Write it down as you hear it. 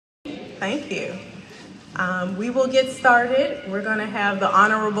Thank you. We will get started. We're going to have the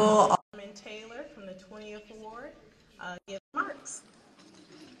Honorable Alderman Taylor from the 20th Ward give remarks.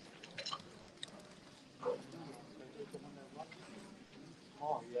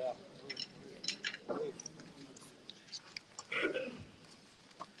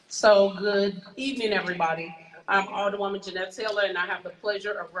 So good evening, everybody. I'm Alderwoman Jeanette Taylor, and I have the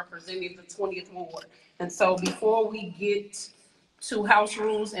pleasure of representing the 20th Ward. And so before we get to house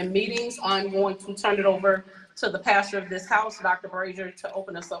rules and meetings, I'm going to turn it over to the pastor of this house, Dr. Brazier, to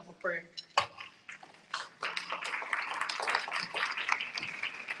open us up with prayer.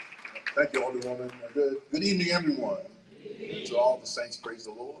 Thank you, Alderwoman. Good evening, everyone. To all the saints, praise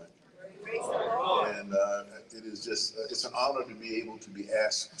the Lord. And it is just, it's an honor to be able to be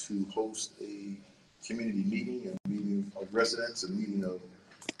asked to host a community meeting, a meeting of residents, a meeting of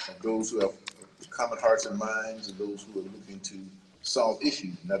those who have common hearts and minds, and those who are looking to solve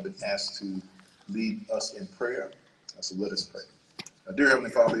issues. And I've been asked to lead us in prayer. So let us pray. Dear Heavenly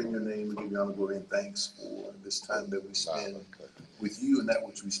Father, in your name, we give you honor, glory, and thanks for this time that we spend with you and that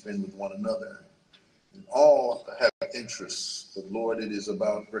which we spend with one another. And all have interests, but Lord, it is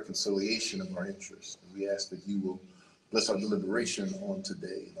about reconciliation of our interests. And we ask that you will bless our deliberation on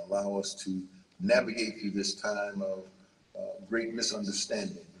today and allow us to navigate through this time of great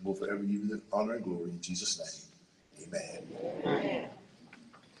misunderstanding. We'll forever give you the honor and glory in Jesus' name. Amen. Amen.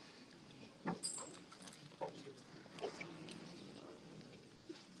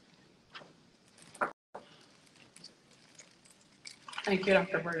 Thank you,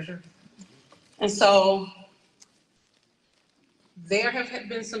 Dr. Brazier. And so there have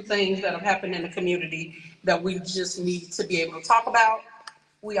been some things that have happened in the community that we just need to be able to talk about.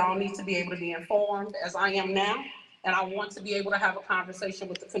 We all need to be able to be informed, as I am now, and I want to be able to have a conversation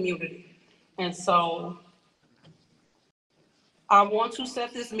with the community. And so I want to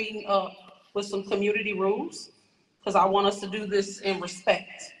set this meeting up with some community rules, because I want us to do this in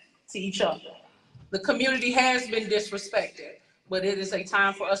respect to each other. The community has been disrespected, but it is a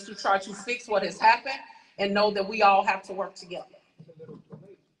time for us to try to fix what has happened and know that we all have to work together.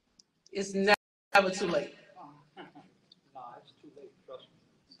 It's never too late. No, it's too late, trust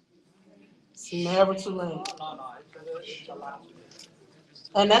me. It's never too late. No, it's the last.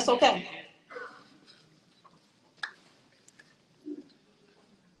 And that's okay.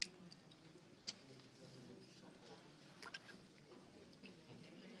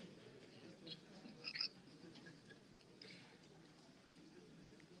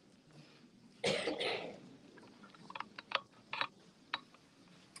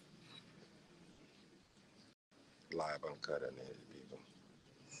 Live uncut and people.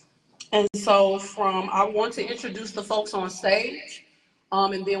 And so I want to introduce the folks on stage,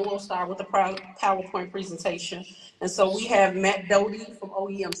 and then we'll start with the PowerPoint presentation. And so we have Matt Doty from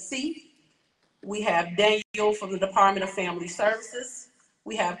OEMC. We have Daniel from the Department of Family Services.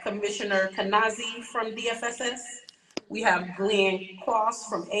 We have Commissioner Kanazi from DFSS. We have Glenn Cross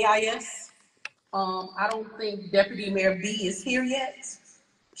from AIS. I don't think Deputy Mayor B is here yet.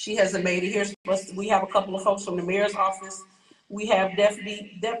 She hasn't made it here, but we have a couple of folks from the mayor's office. We have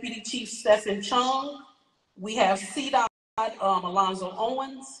Deputy Chief Stephen Chung. We have CDOT Alonzo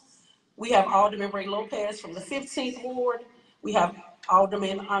Owens. We have Alderman Ray Lopez from the 15th Ward. We have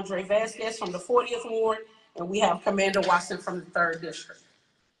Alderman Andre Vasquez from the 40th Ward. And we have Commander Watson from the 3rd District.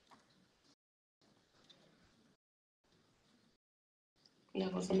 Yeah,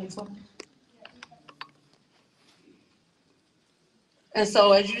 what's the next one? And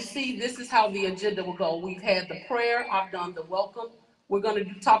so as you see, this is how the agenda will go. We've had the prayer, I've done the welcome. We're going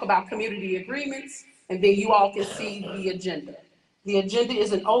to talk about community agreements, and then you all can see the agenda. The agenda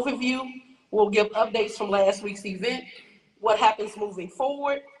is an overview. We'll give updates from last week's event, what happens moving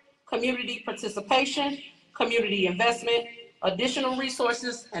forward, community participation, community investment, additional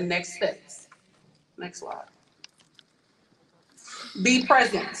resources, and next steps. Next slide. Be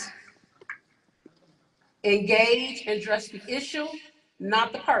present. Engage and address the issue,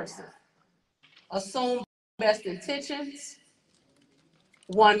 not the person. Assume best intentions.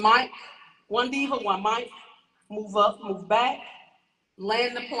 One mic, one diva, one mic. Move up, move back.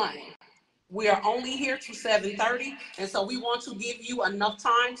 Land the plane. We are only here to 7:30, and so we want to give you enough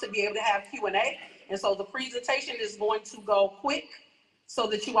time to be able to have Q&A. And so the presentation is going to go quick so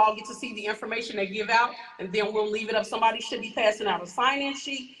that you all get to see the information they give out, and then we'll leave it up. Somebody should be passing out a sign-in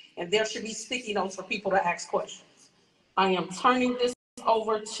sheet, and there should be sticky notes for people to ask questions. I am turning this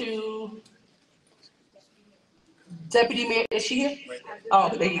over to Deputy Mayor. Is she here? Oh,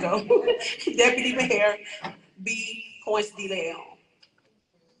 there you go. Deputy Mayor B. Points de Leon.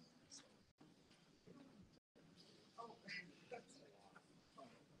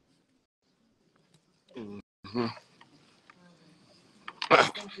 Thank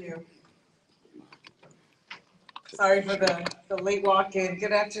you. Sorry for the late walk-in.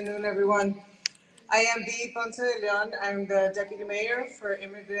 Good afternoon, everyone. I am Bea Ponce de Leon. I'm the Deputy Mayor for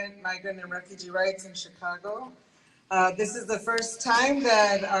Immigrant, Migrant, and Refugee Rights in Chicago. This is the first time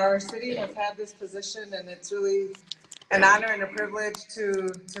that our city has had this position, and it's really an honor and a privilege to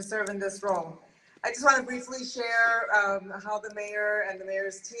serve in this role. I just want to briefly share how the mayor and the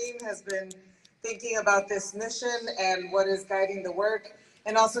mayor's team has been thinking about this mission and what is guiding the work,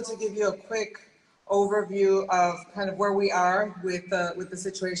 and also to give you a quick overview of kind of where we are with the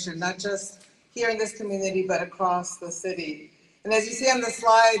situation, not just here in this community, but across the city. And as you see on the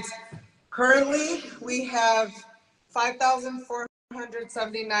slides, currently we have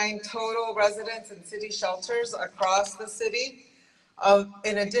 5,479 total residents in city shelters across the city.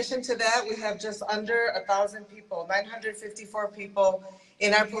 In addition to that, we have just under 1,000 people, 954 people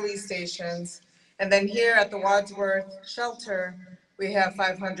in our police stations. And then here at the Wadsworth shelter, we have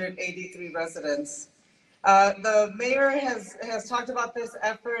 583 residents. The mayor has talked about this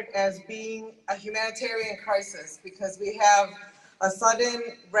effort as being a humanitarian crisis because we have a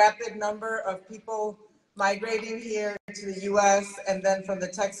sudden, rapid number of people migrating here to the U.S. and then from the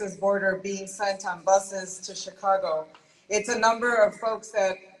Texas border being sent on buses to Chicago. It's a number of folks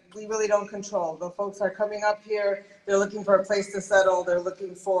that we really don't control. The folks are coming up here, they're looking for a place to settle, they're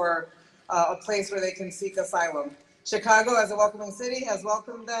looking for a place where they can seek asylum. Chicago, as a welcoming city, has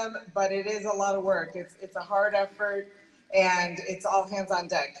welcomed them, but it is a lot of work. It's a hard effort, and it's all hands on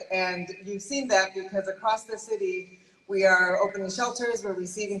deck. And you've seen that because across the city, we are opening shelters, we're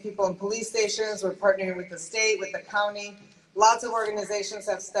receiving people in police stations, we're partnering with the state, with the county. Lots of organizations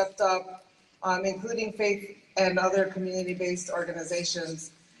have stepped up, including faith and other community-based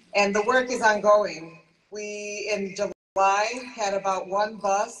organizations. And the work is ongoing. We, in July, had about one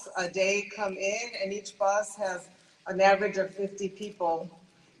bus a day come in, and each bus has an average of 50 people.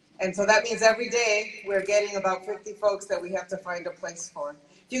 And so that means every day we're getting about 50 folks that we have to find a place for.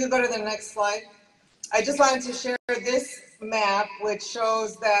 If you could go to the next slide. I just wanted to share this map, which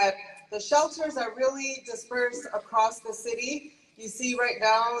shows that the shelters are really dispersed across the city. You see right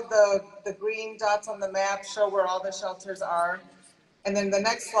now the green dots on the map show where all the shelters are. And then the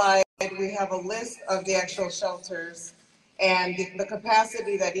next slide, we have a list of the actual shelters and the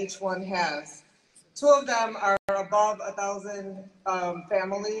capacity that each one has. Two of them are above 1,000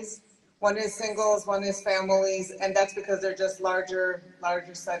 families. One is singles, one is families, and that's because they're just larger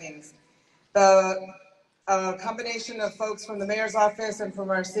settings. The combination of folks from the mayor's office and from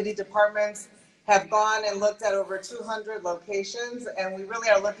our city departments have gone and looked at over 200 locations, and we really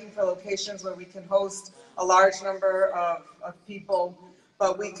are looking for locations where we can host a large number of people.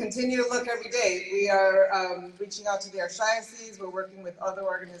 But we continue to look every day. We are reaching out to the archdiocese, we're working with other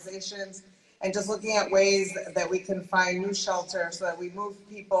organizations, and just looking at ways that we can find new shelter so that we move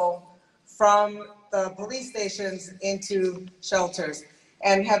people from the police stations into shelters,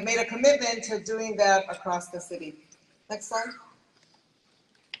 and have made a commitment to doing that across the city. Next slide.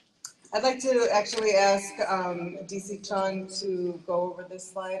 I'd like to actually ask DC Chun to go over this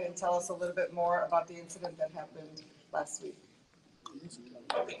slide and tell us a little bit more about the incident that happened last week.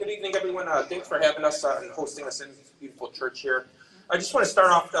 Okay, good evening, everyone. Thanks for having us and hosting us in this beautiful church here. I just want to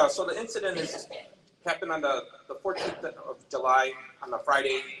start off, so the incident happened on the 14th of July, on a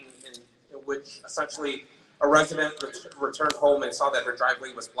Friday, in which essentially a resident returned home and saw that her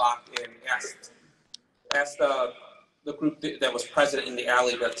driveway was blocked and asked the group that was present in the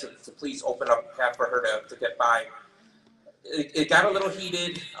alley to please open up a path for her to get by. It got a little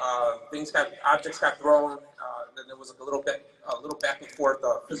heated. Objects got thrown. Then there was a little back and forth,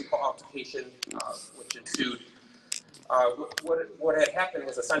 physical altercation, which ensued. What had happened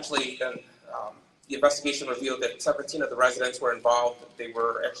was essentially the investigation revealed that 17 of the residents were involved. They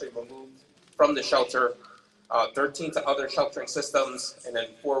were actually removed from the shelter. 13 to other sheltering systems, and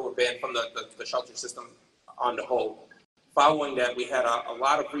then 4 were banned from the shelter system on the whole. Following that, we had a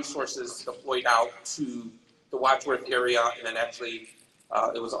lot of resources deployed out to the Wadsworth area, and then actually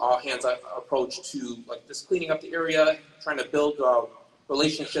it was an all-hands approach to like just cleaning up the area, trying to build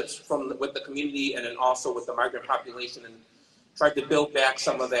relationships with the community, and then also with the migrant population, and tried to build back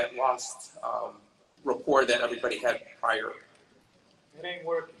some of that lost rapport that everybody had prior. It ain't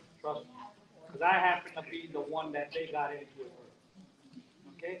working, trust me. Because I happen to be the one that they got into it with.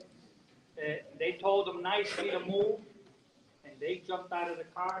 Okay? They told them nicely to move, and they jumped out of the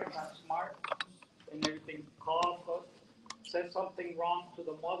car and got smart and everything, called us, said something wrong to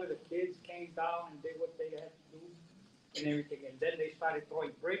the mother. The kids came down and did what they had to do and everything. And then they started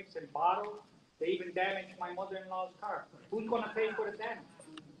throwing bricks and bottles. They even damaged my mother-in-law's car. Who's going to pay for the damage?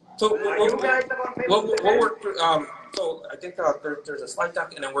 So we'll work through, so I think there's a slide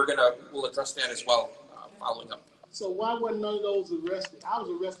deck, and then we'll address that as well, following up. So why wasn't none of those arrested? I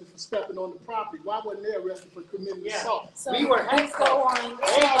was arrested for stepping on the property. Why wasn't they arrested for committing assault? So We were let's go on.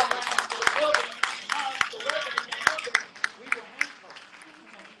 They all ran into the building, the resident and nothing. We were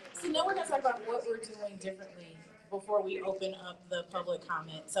handcuffed. So now we're going to talk about what we're doing differently before we open up the public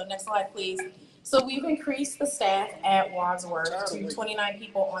comment. So next slide, please. So we've increased the staff at Wadsworth to 29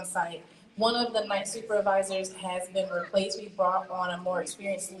 people on site. One of the night supervisors has been replaced. We brought on a more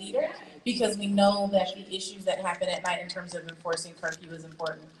experienced leader because we know that the issues that happen at night in terms of enforcing curfew is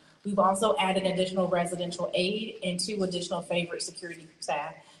important. We've also added additional residential aid and 2 additional favorite security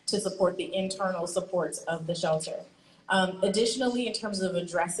staff to support the internal supports of the shelter. Additionally, in terms of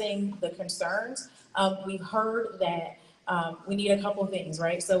addressing the concerns, we've heard that we need a couple of things,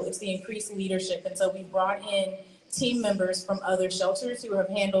 right? So it's the increased leadership. And so we brought in team members from other shelters who have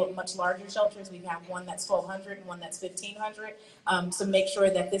handled much larger shelters. We have one that's 1,200 and one that's 1,500 to make sure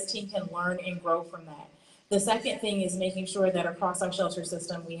that this team can learn and grow from that. The second thing is making sure that across our shelter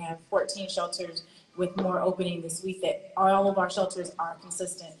system, we have 14 shelters with more opening this week, that all of our shelters are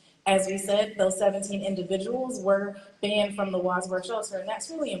consistent. As we said, those 17 individuals were banned from the Wadsworth shelter, and that's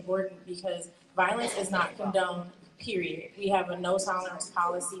really important because violence is not condoned, period. We have a no tolerance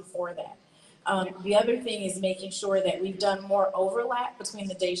policy for that. The other thing is making sure that we've done more overlap between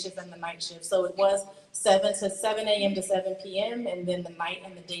the day shift and the night shift. So it was 7 a.m. to 7 p.m. and then the night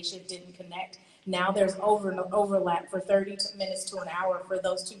and the day shift didn't connect. Now there's overlap for 30 minutes to an hour for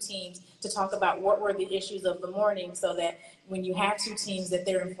those 2 teams to talk about what were the issues of the morning, so that when you have 2 teams that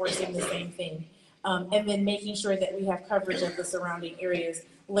they're enforcing the same thing. And then making sure that we have coverage of the surrounding areas.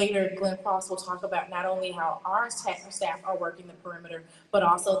 Later, Glenn Cross will talk about not only how our staff are working the perimeter, but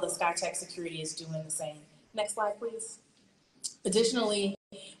also the SkyTech security is doing the same. Next slide, please. Additionally,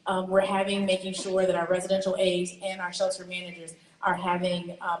 we're making sure that our residential aides and our shelter managers are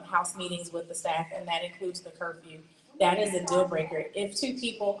having house meetings with the staff, and that includes the curfew. That is a deal breaker. If 2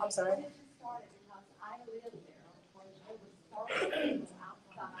 people, I'm sorry.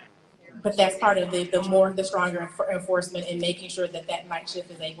 But that's part of the stronger enforcement and making sure that that night shift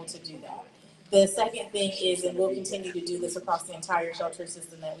is able to do that. The second thing is, and we'll continue to do this across the entire shelter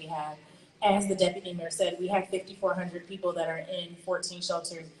system that we have, as the deputy mayor said, we have 5,400 people that are in 14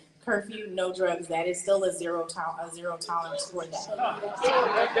 shelters. Curfew, no drugs, that is still a zero tolerance for that.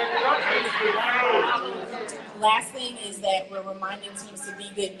 Last thing is that we're reminding teams to be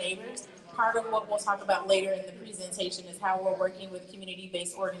good neighbors. Part of what we'll talk about later in the presentation is how we're working with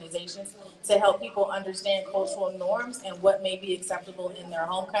community-based organizations to help people understand cultural norms and what may be acceptable in their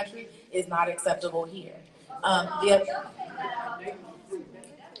home country is not acceptable here.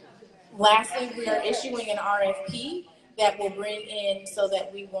 Lastly, we are issuing an RFP that will bring in, so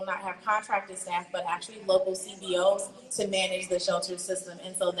that we will not have contracted staff, but actually local CBOs to manage the shelter system.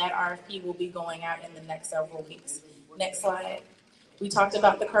 And so that RFP will be going out in the next several weeks. Next slide. We talked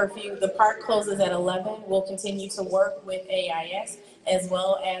about the curfew. The park closes at 11. We'll continue to work with AIS as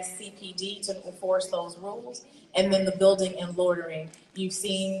well as CPD to enforce those rules. And then the building and loitering. You've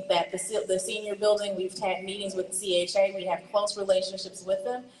seen that the senior building, we've had meetings with the CHA. We have close relationships with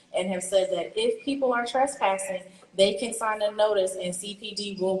them and have said that if people are trespassing, they can sign a notice and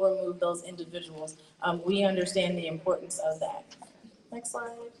CPD will remove those individuals. We understand the importance of that. Next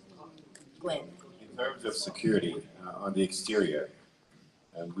slide. Glenn. In terms of security on the exterior,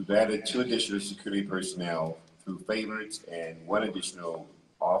 we've added 2 additional security personnel through favorites and 1 additional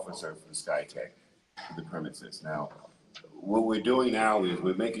officer from SkyTech to the premises. Now, what we're doing now is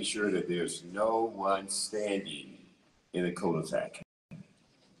we're making sure that there's no one standing in a cul-de-sac.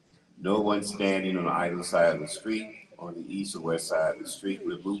 No one standing on either side of the street, on the east or west side of the street.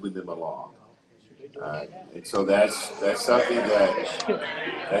 We're moving them along. And so that's something that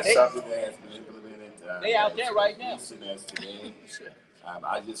has been implemented. They out there right now. As today.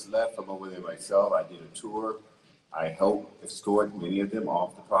 I just left from over there myself. I did a tour. I helped escort many of them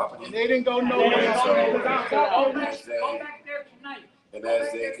off the property. And they didn't go nowhere. And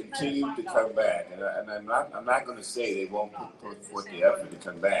as they continue to come back, and I'm not going to say they won't put forth the effort to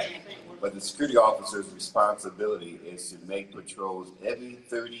come back, but the security officer's responsibility is to make patrols every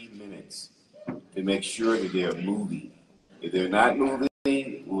 30 minutes to make sure that they're moving. If they're not moving,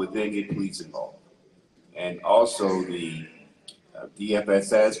 we would then get police involved. And also the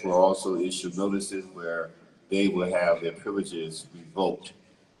DFSS will also issue notices where they will have their privileges revoked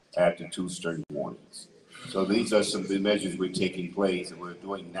after 2 stern warnings. So these are some of the measures we're taking place and we're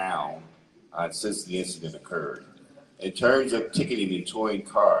doing now since the incident occurred. In terms of ticketing and towing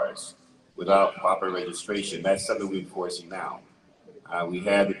cars without proper registration, that's something we're enforcing now. We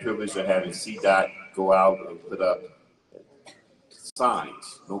had the privilege of having CDOT go out and put up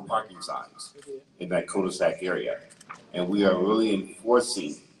signs, no parking signs, in that cul-de-sac area. And we are really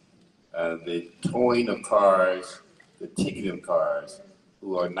enforcing the towing of cars, the ticketing of cars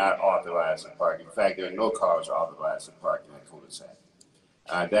who are not authorized to park. In fact, there are no cars authorized to park in that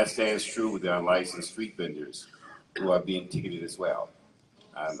cul-de-sac. That stands true with the unlicensed street vendors who are being ticketed as well.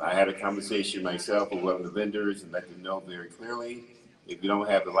 I had a conversation myself with one of the vendors and let them know very clearly, if you don't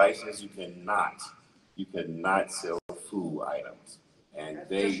have the license, you cannot sell food items. And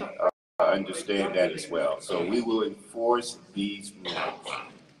they understand that as well. So we will enforce these rules.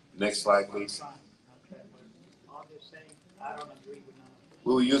 Next slide, please.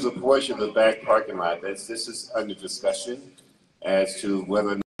 We will use a portion of the back parking lot. This is under discussion as to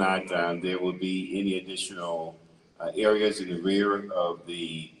whether or not there will be any additional areas in the rear of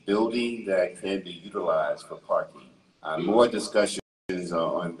the building that can be utilized for parking. More discussions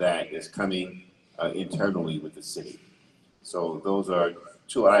on that is coming internally with the city. So those are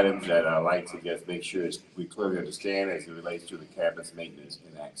two items that I'd like to just make sure we clearly understand as it relates to the campus maintenance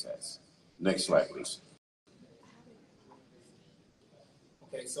and access. Next slide, please.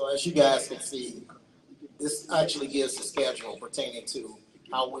 Okay, so as you guys can see, this actually gives the schedule pertaining to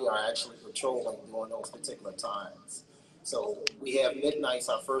how we are actually patrolling during those particular times. So we have midnights,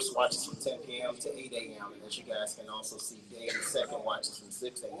 our first watch is from 10 p.m. to 8 a.m. And as you guys can also see, day second watch is from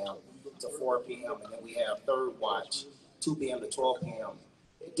 6 a.m. to 4 p.m. And then we have third watch, 2 p.m. to 12 p.m.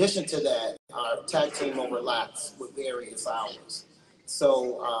 In addition to that, our tag team overlaps with various hours.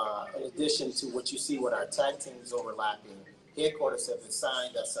 So in addition to what you see with our tag teams overlapping, headquarters have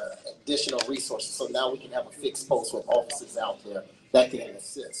assigned us additional resources. So now we can have a fixed post with officers out there that can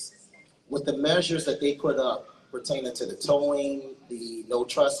assist. With the measures that they put up pertaining to the towing, the no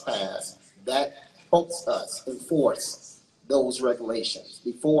trespass, that helps us enforce those regulations.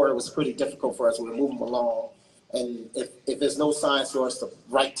 Before, it was pretty difficult for us. We were moving along, and if there's no signs for us to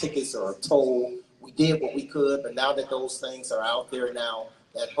write tickets or toll, we did what we could, but now that those things are out there now,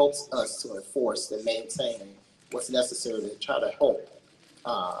 that helps us to enforce and maintain what's necessary to try to help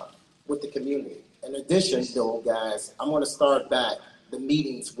with the community. In addition, though, guys, I'm going to start back the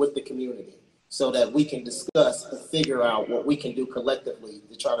meetings with the community so that we can discuss and figure out what we can do collectively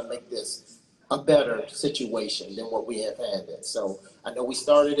to try to make this a better situation than what we have had it. So I know we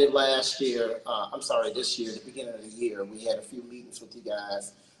started it last year, this year, the beginning of the year. We had a few meetings with you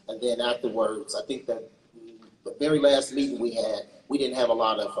guys, and then afterwards, I think that the very last meeting we had, we didn't have a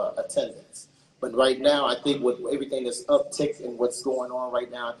lot of attendance. But right now, I think with everything that's upticked and what's going on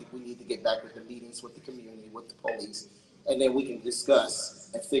right now, I think we need to get back with the meetings with the community, with the police, and then we can discuss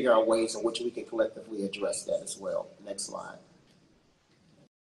and figure out ways in which we can collectively address that as well. Next slide.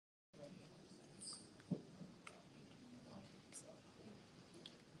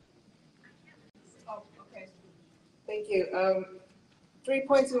 Oh, okay. Thank you. 3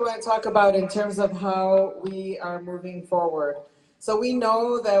 points we want to talk about in terms of how we are moving forward. So we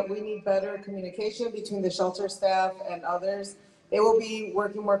know that we need better communication between the shelter staff and others. They will be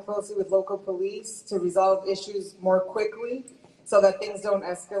working more closely with local police to resolve issues more quickly so that things don't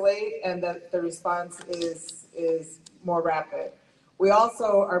escalate and that the response is more rapid. We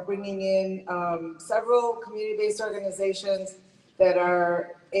also are bringing in several community-based organizations that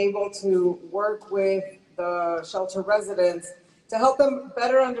are able to work with the shelter residents to help them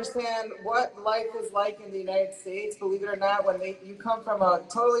better understand what life is like in the United States. Believe it or not, when you come from a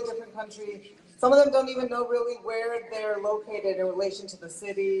totally different country, some of them don't even know really where they're located in relation to the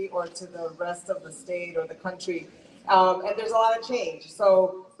city or to the rest of the state or the country. And there's a lot of change.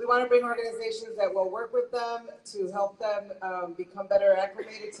 So we want to bring organizations that will work with them to help them become better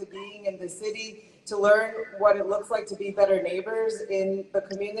acclimated to being in the city, to learn what it looks like to be better neighbors in the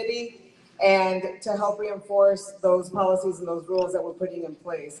community, and to help reinforce those policies and those rules that we're putting in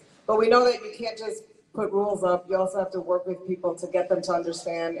place. But we know that you can't just put rules up, you also have to work with people to get them to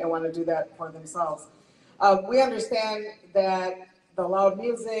understand and want to do that for themselves. We understand that the loud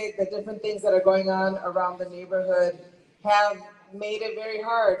music, the different things that are going on around the neighborhood have made it very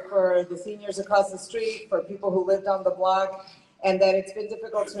hard for the seniors across the street, for people who live down the block, and that it's been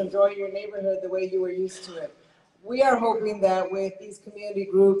difficult to enjoy your neighborhood the way you were used to it. We are hoping that with these community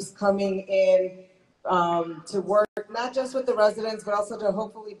groups coming in to work not just with the residents, but also to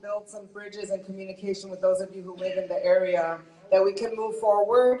hopefully build some bridges and communication with those of you who live in the area, that we can move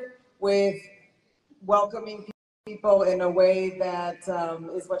forward with welcoming people in a way that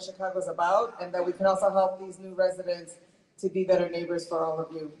is what Chicago's about, and that we can also help these new residents to be better neighbors for all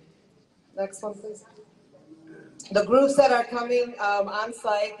of you. Next one, please. The groups that are coming on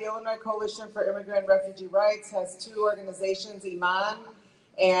site, the Illinois Coalition for Immigrant and Refugee Rights has two organizations, Iman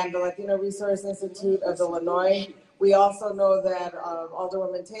and the Latino Resource Institute of Illinois. We also know that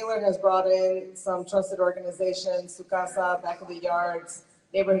Alderwoman Taylor has brought in some trusted organizations, Sukasa, Back of the Yards,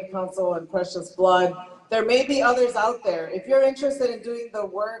 Neighborhood Council, and Precious Blood. There may be others out there. If you're interested in doing the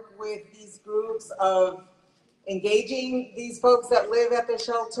work with these groups of engaging these folks that live at the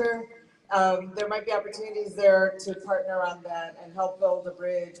shelter, there might be opportunities there to partner on that and help build a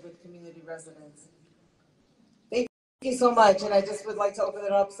bridge with community residents. Thank you so much. And I just would like to open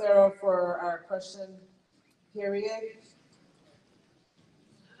it up, Sarah, for our question period.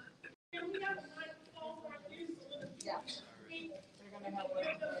 Yeah. They're gonna help with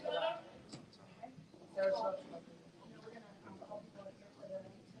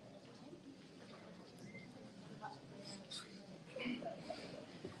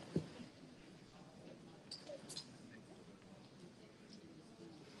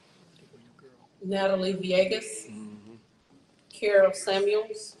Natalie Villegas, Carol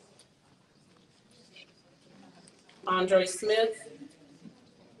Samuels, Andre Smith,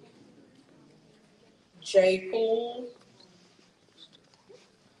 Jay Poole,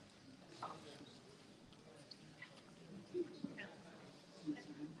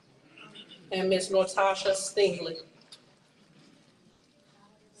 and Ms. Natasha Stingley.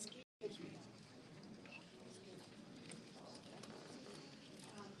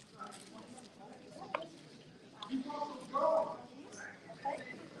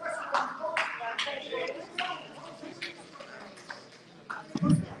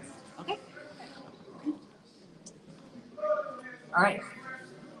 All right.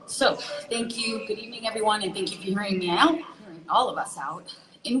 So, thank you. Good evening, everyone, and thank you for hearing me out, hearing all of us out.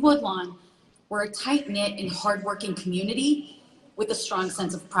 In Woodlawn, we're a tight-knit and hardworking community with a strong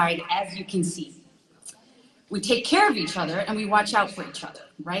sense of pride, as you can see. We take care of each other and we watch out for each other,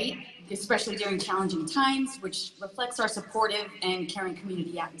 right? Especially during challenging times, which reflects our supportive and caring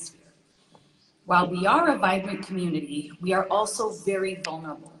community atmosphere. While we are a vibrant community, we are also very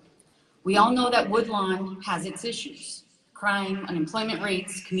vulnerable. We all know that Woodlawn has its issues. Crime, unemployment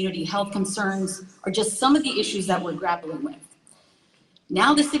rates, community health concerns are just some of the issues that we're grappling with.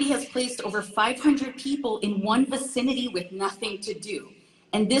 Now the city has placed over 500 people in one vicinity with nothing to do.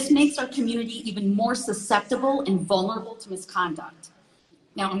 And this makes our community even more susceptible and vulnerable to misconduct.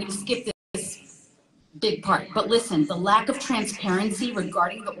 Now I'm gonna skip this big part, but listen, the lack of transparency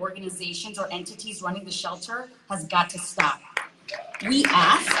regarding the organizations or entities running the shelter has got to stop. We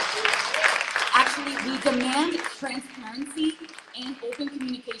demand transparency and open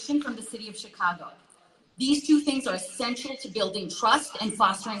communication from the city of Chicago. These two things are essential to building trust and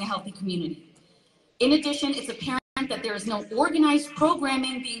fostering a healthy community. In addition, it's apparent that there is no organized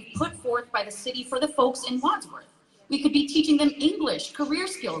programming being put forth by the city for the folks in Wadsworth. We could be teaching them English, career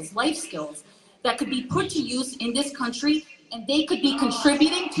skills, life skills that could be put to use in this country, and they could be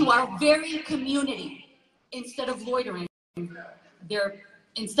contributing to our very community instead of loitering.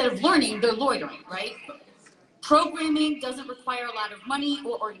 Instead of learning, they're loitering, right? Programming doesn't require a lot of money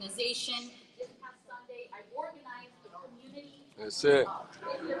or organization. This past Sunday, I organized the community. That's it.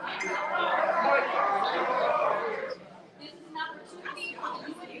 This is an opportunity for the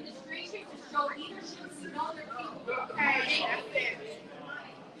new administration to show leadership to know their people. Hey, that's it.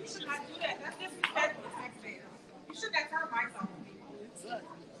 You should not do that. That's disrespectful to taxpayers. You should not turn mics on people. This is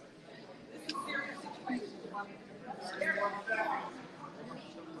a serious situation.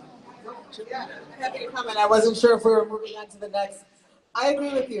 Yeah, I'm happy to comment. I wasn't sure if we were moving on to the next. I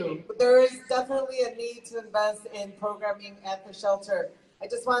agree with you, but there is definitely a need to invest in programming at the shelter. I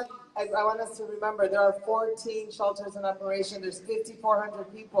want us to remember there are 14 shelters in operation. There's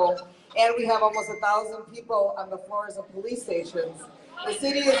 5,400 people, and we have almost 1,000 people on the floors of police stations. The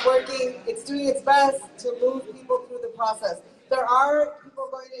city is working, it's doing its best to move people through the process. There are people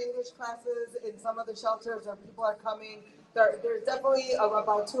going to English classes in some of the shelters, or people are coming. There's definitely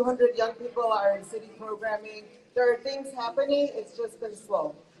about 200 young people are in city programming. There are things happening, it's just been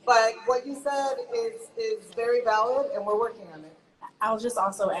slow. But what you said is very valid, and we're working on it. I'll just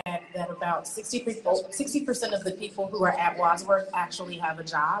also add that about 60% of the people who are at Wadsworth actually have a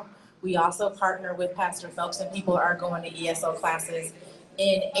job. We also partner with Pastor Phelps, and people are going to ESO classes.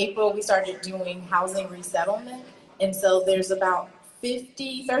 In April, we started doing housing resettlement. And so there's about 30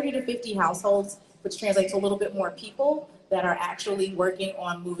 to 50 households, which translates to a little bit more people that are actually working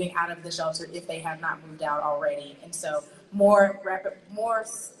on moving out of the shelter if they have not moved out already. And so more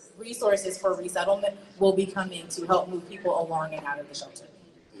resources for resettlement will be coming to help move people along and out of the shelter.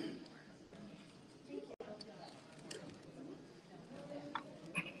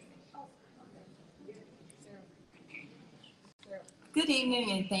 Good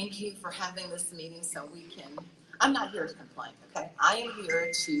evening, and thank you for having this meeting so we can, I'm not here to complain, okay? I am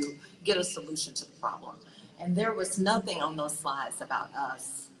here to get a solution to the problem. And there was nothing on those slides about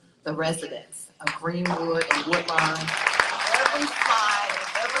us, the residents of Greenwood and Woodlawn. Every slide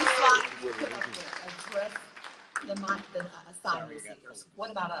you put up there addressed the asylum seekers.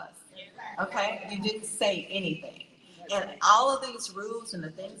 What about us? Okay, you didn't say anything. And all of these rules and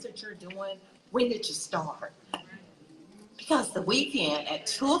the things that you're doing, when did you start? Because the weekend at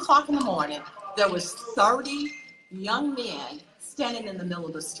 2 o'clock in the morning, there was 30 young men standing in the middle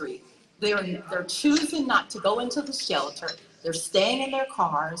of the street. They're choosing not to go into the shelter. They're staying in their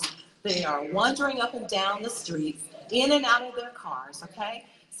cars. They are wandering up and down the streets, in and out of their cars, okay?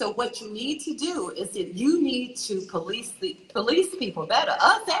 So what you need to do is that you need to police people better,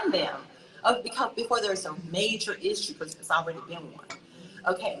 us and them, because before there's a major issue, because there's already been one.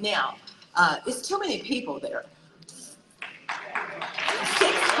 Okay, now, it's too many people there.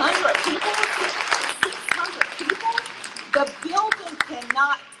 600 people?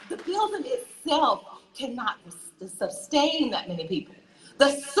 The building itself cannot sustain that many people.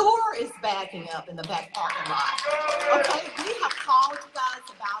 The sewer is backing up in the back parking lot. Okay, we have called you guys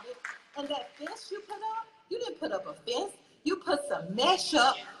about it. And that fence you put up, you didn't put up a fence. You put some mesh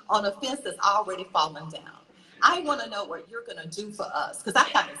up on a fence that's already fallen down. I want to know what you're going to do for us, because I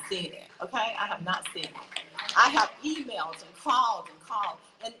haven't seen it, okay? I have not seen it. I have emails and called.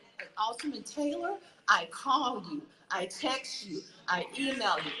 And Alderman Taylor, I call you, I text you, I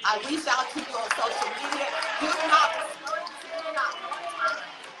email you, I reach out to you on social media. You're not responding, not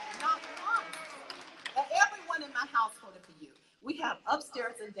one. And everyone in my house voted for you. We have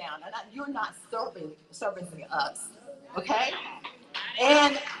upstairs and down, and you're not servicing us, okay?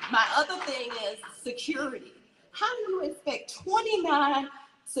 And my other thing is security. How do you expect 29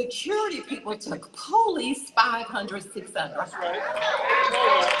 security people to police 500, 600? That's right.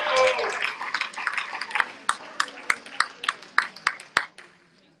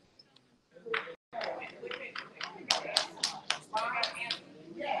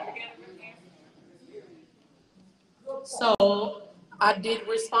 So I did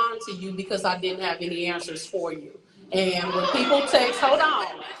respond to you because I didn't have any answers for you. And when people text, hold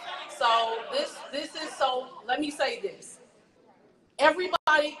on. So this is, so let me say this.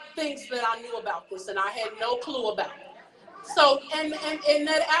 Everybody thinks that I knew about this, and I had no clue about it. So, and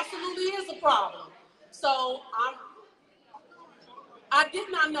that absolutely is a problem. So I did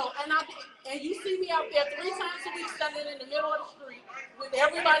not know, and you see me out there 3 times a week standing in the middle of the street with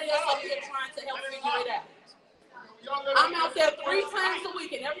everybody that's up here trying to help figure it out. I'm out there 3 times a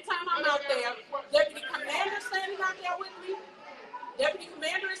week, and every time I'm out there, Deputy Commander standing out there with me. Deputy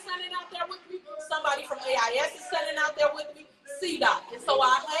Commander is standing out there with me. Somebody from AIS is standing out there with me. CDOT. And so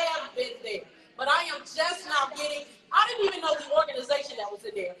I have been there. But I am just now I didn't even know the organization that was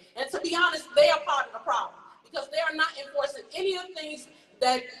in there. And to be honest, they are part of the problem, because they are not enforcing any of the things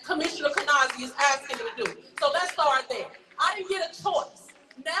that Commissioner Kanazi is asking them to do. So let's start there. I didn't get a choice.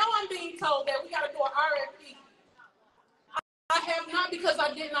 Now I'm being told that we got to do an RFP. I have not, because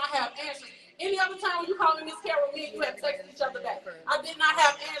I did not have answers. Any other time when you call me Miss Carol, me and you have texted each other back. I did not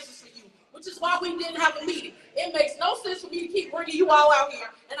have answers for you, which is why we didn't have a meeting. It makes no sense for me to keep bringing you all out here,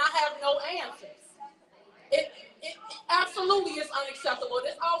 and I have no answers. It absolutely is unacceptable.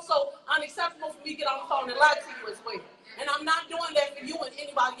 It's also unacceptable for me to get on the phone and lie to you as well. And I'm not doing that for you and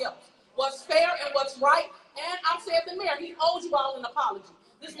anybody else. What's fair and what's right, and I've said the mayor, he owes you all an apology.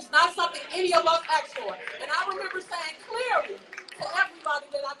 This was not something any of us asked for. And I remember saying clearly to everybody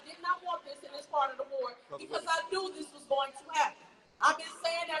that I did not want this in this part of the war, because I knew this was going to happen. I've been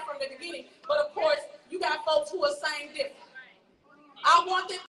saying that from the beginning, but of course, you got folks who are saying different. I want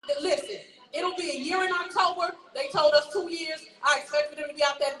them to listen. It'll be a year in October. They told us 2 years. I expect for them to be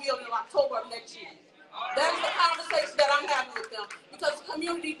out that building in October of next year. That is the conversation that I'm having with them, because the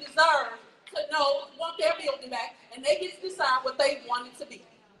community deserves to want their building back, and they get to decide what they want it to be.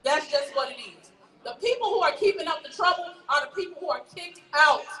 That's just what it is. The people who are keeping up the trouble are the people who are kicked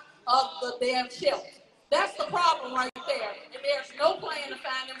out of the damn shelter. That's the problem right there, and there's no plan to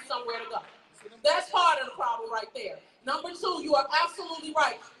find them somewhere to go. That's part of the problem right there. Number 2, you are absolutely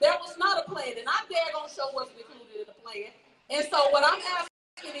right. There was not a plan, and I dare gonna show what's included in the plan. And so what I'm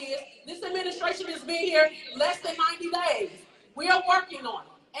asking is, this administration has been here less than 90 days. We are working on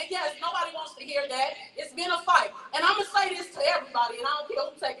it. And yes, nobody wants to hear that. It's been a fight. And I'm going to say this to everybody, and I don't care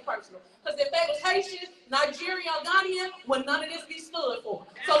who take it personal. Because if they was Haitian, Nigerian, or Ghanaian, would none of this be stood for.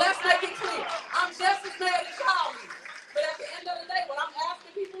 So let's make it clear. I'm just as mad as y'all is. But at the end of the day, what I'm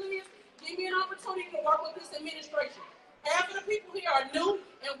asking people is, give me an opportunity to work with this administration. Half of the people here are new,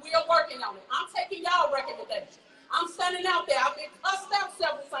 and we are working on it. I'm taking y'all recommendations. I'm standing out there. I've been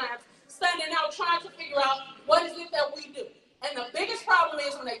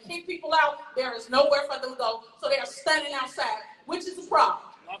they kick people out, there is nowhere for them to go, so they are standing outside, which is a problem.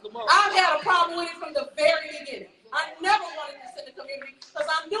 I've had a problem with it from the very beginning. I never wanted this in the community because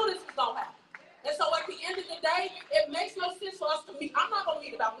I knew this was going to happen. And so at the end of the day, it makes no sense for us to meet. I'm not going to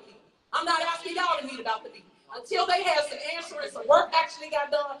meet about the meeting. I'm not asking y'all to meet about the meeting. Until they had some answers, some work actually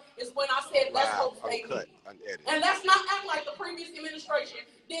got done, is when I said, let's hope they meet. And let's not act like the previous administration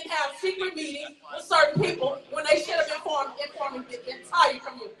didn't have secret meetings with certain people when they should have been informing the entire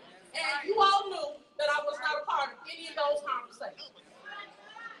community. And you all knew that I was not a part of any of those conversations.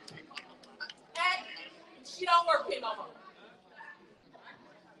 And she don't work here no more.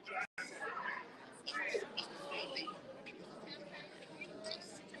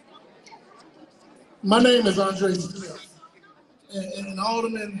 My name is Andre Smith. And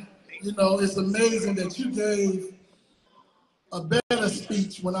Alderman, you know, it's amazing that you gave a better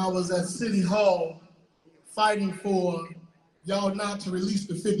speech when I was at City Hall fighting for y'all not to release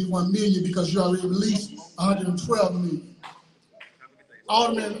the 51 million because you already released 112 million.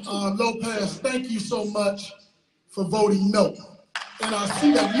 Alderman Lopez, thank you so much for voting no. And I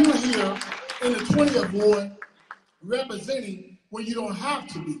see that you're here in the 20th Ward representing when you don't have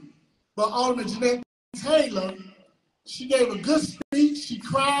to be. But Alderman Jeanette Taylor, she gave a good speech, she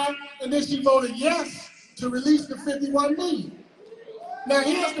cried, and then she voted yes to release the 51 million. Now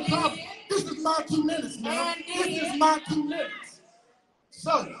here's the problem. This is my 2 minutes, man. This is my 2 minutes.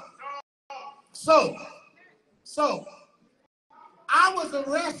 So, I was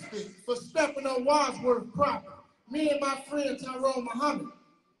arrested for stepping on Wadsworth property, me and my friend Tyrone Muhammad.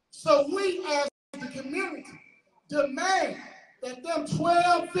 So we as the community demand that them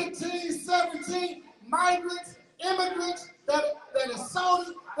 12, 15, 17 migrants, immigrants that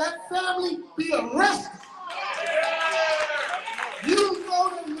assaulted that family be arrested. You know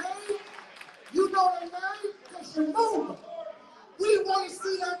their name? You know their name? Because you know them. We want to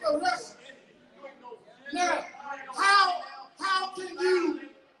see them arrested. Now, how can you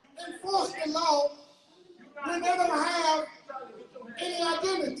enforce the law when they don't have any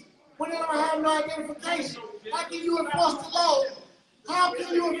identity, when they don't have no identification? How can you enforce the law? How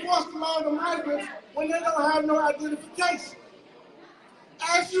can you enforce the law on the migrants when they don't have no identification?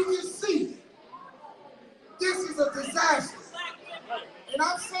 As you can see, this is a disaster. And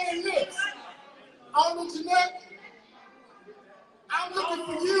I'm saying this, Alderman Jeanette, I'm looking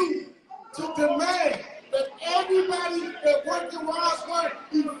for you to demand that everybody that works in Wadsworth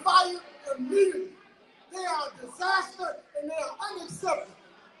be fired immediately. They are a disaster and they are unacceptable.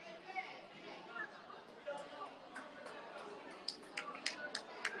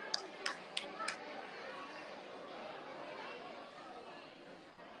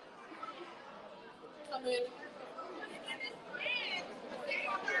 Come in.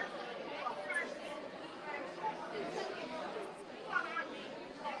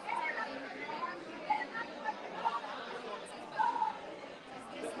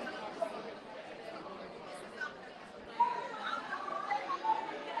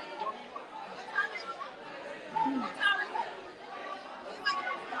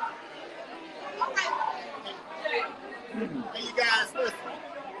 Hey, you guys, listen.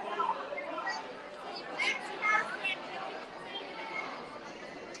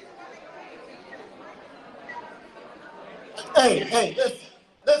 Hey,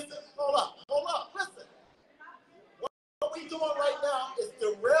 listen, hold up, listen. What we doing right now is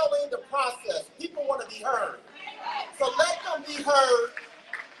derailing the process. People want to be heard. So let them be heard.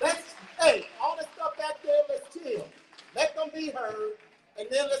 All this stuff back there, let's chill. Let them be heard, and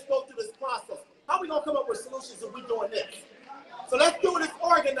then let's go through this process. How are we going to come up with solutions if we're doing this? So let's do this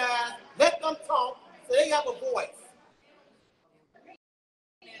organized, let them talk, so they have a voice.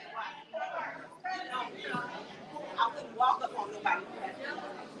 I wouldn't walk up on nobody.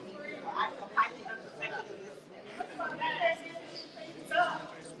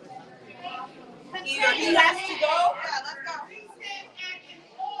 Either he has to go, yeah, let's go.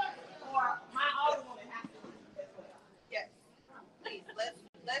 Or my other woman has to go. Yes. Please,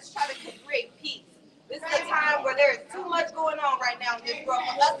 let's try to create peace. This is a time where there is too much going on right now in this world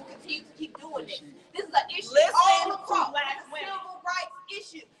for us to continue to keep doing this. This is an issue all across. It's a civil rights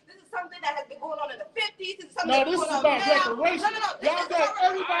issue. This is something that has been going on in the 50s. This is something No, that's this going is on about now. reparations. No. Y'all got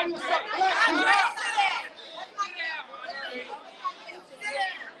everybody except black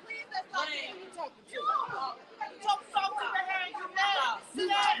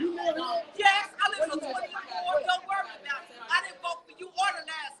people. Yes, I live for 24. Don't worry about it. I didn't vote for you or the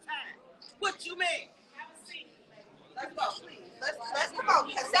last time. What you mean? Let's go, please. Let's come on.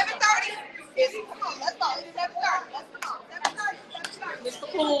 At 7:30. Come on, let's go. It's 7:30. Let's come on. 7:30. Mr.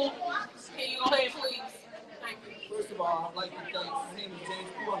 Poole, can you go ahead, please? Thank you. First of all, I'd like to thank my name is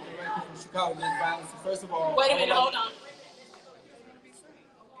James Poole. Director for Chicago Against Violence. First of all, wait a minute, hold on.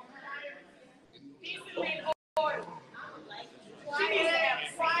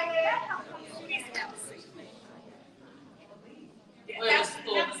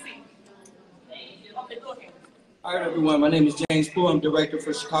 All right, everyone. My name is James Poole. I'm Director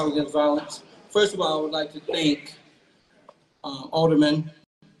for Chicago Against Violence. First of all, I would like to thank Alderman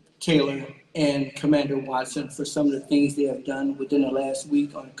Taylor and Commander Watson for some of the things they have done within the last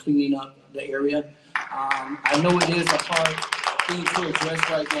week on cleaning up the area. I know it is a hard thing to address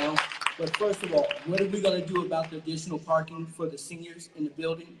right now, but first of all, what are we going to do about the additional parking for the seniors in the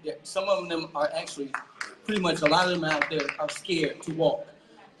building? Some of them are actually, pretty much a lot of them out there are scared to walk.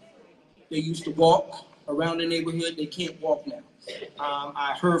 They used to walk around the neighborhood, they can't walk now.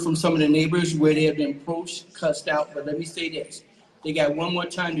 I heard from some of the neighbors where they have been approached, cussed out, but let me say this. They got one more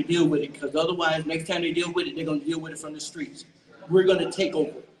time to deal with it, because otherwise, next time they deal with it, they're going to deal with it from the streets. We're going to take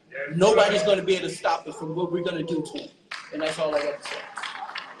over. Nobody's going to be able to stop us from what we're going to do to them. And that's all I got to say.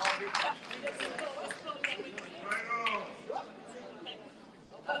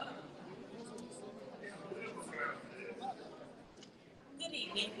 Good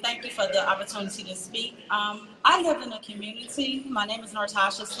evening. Thank you for the opportunity to speak. I live in a community. My name is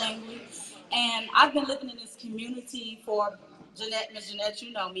Nartasha Stingley, and I've been living in this community for Ms. Jeanette,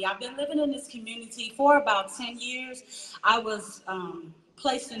 you know me. I've been living in this community for about 10 years. I was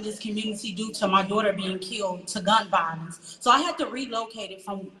placed in this community due to my daughter being killed to gun violence. So I had to relocate it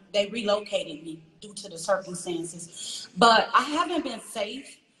they relocated me due to the circumstances. But I haven't been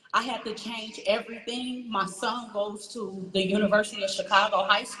safe. I had to change everything. My son goes to the University of Chicago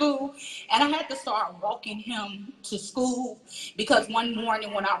High School, and I had to start walking him to school because one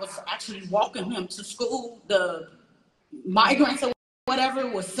morning when I was actually walking him to school, the migrants or whatever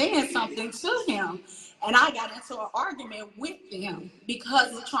was saying something to him, and I got into an argument with them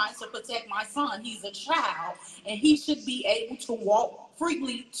because of trying to protect my son. He's a child, and he should be able to walk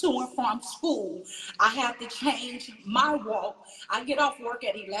freely to and from school. I have to change my walk. I get off work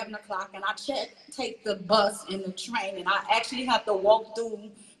at 11 o'clock, and I take the bus and the train, and I actually have to walk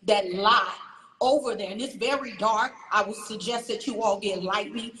through that lot over there, and it's very dark. I would suggest that you all get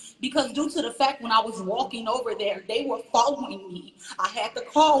lightning, because due to the fact when I was walking over there, they were following me. I had to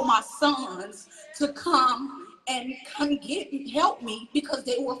call my sons to come and help me because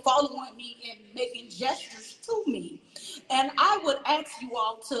they were following me and making gestures to me. And I would ask you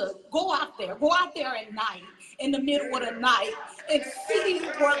all to go out there at night, in the middle of the night, and see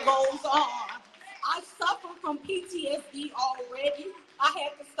what goes on. I suffer from PTSD already. I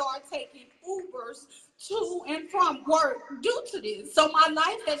had to start taking Ubers to and from work due to this. So my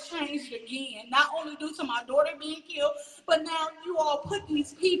life has changed again, not only due to my daughter being killed, but now you all put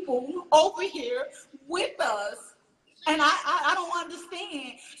these people over here with us. And I don't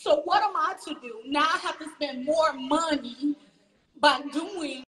understand. So what am I to do? Now I have to spend more money by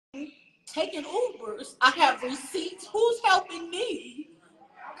taking Ubers. I have receipts. Who's helping me?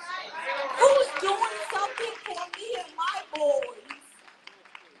 Who's doing something for me and my boys?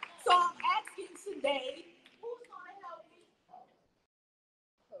 So I'm asking today, who's going to help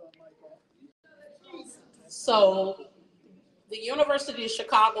me? So the University of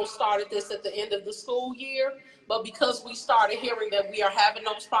Chicago started this at the end of the school year, but because we started hearing that we are having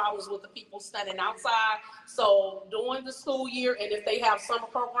those problems with the people standing outside, so during the school year, and if they have summer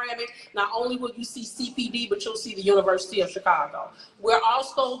programming, not only will you see CPD, but you'll see the University of Chicago. We're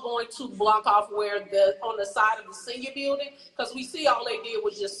also going to block off on the side of the senior building, because we see all they did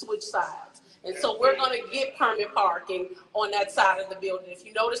was just switch sides. And so we're going to get permit parking on that side of the building. If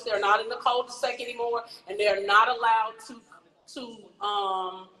you notice, they're not in the cul-de-sac anymore, and they're not allowed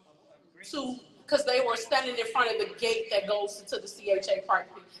because they were standing in front of the gate that goes into the CHA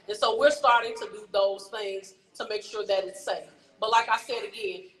parking. And so we're starting to do those things to make sure that it's safe. But like I said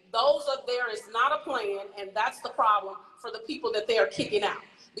again, those up there is not a plan, and that's the problem for the people that they are kicking out.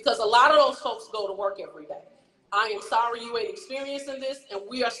 Because a lot of those folks go to work every day. I am sorry you ain't experiencing this, and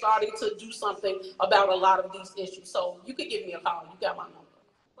we are starting to do something about a lot of these issues. So you can give me a call. You got my number.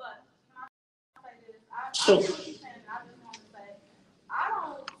 But Sure. I just want to say, I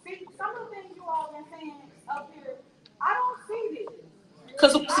don't see some of the things you all been saying up here. I don't see this.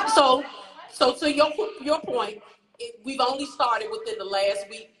 So to your point, we've only started within the last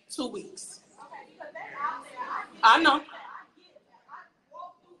week, 2 weeks. Okay, because they're out there. I know. I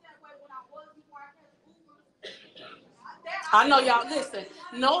walked through that way when I was before I had Uber. They're I know y'all, listen,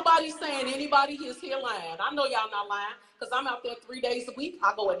 nobody's saying anybody is here lying. I know y'all not lying because I'm out there 3 days a week.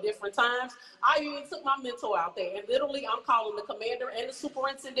 I go at different times. I even took my mentor out there, and literally I'm calling the commander and the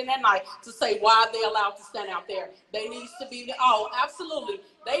superintendent at night to say why they allowed to stand out there. They needs to be, oh, absolutely.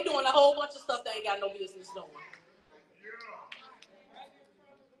 They doing a whole bunch of stuff they ain't got no business doing.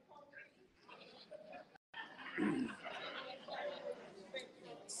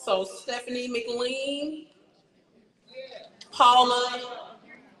 So Stephanie McLean, Paula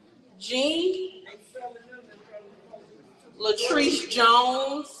Jean, Latrice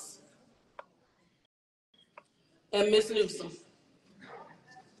Jones, and Miss Newsom.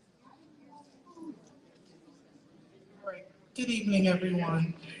 Good evening,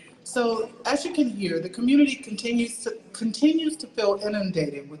 everyone. So, as you can hear, the community continues to feel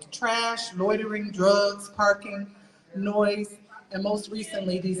inundated with trash, loitering, drugs, parking, noise, and most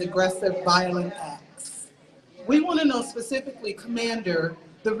recently, these aggressive, violent acts. We want to know specifically, Commander,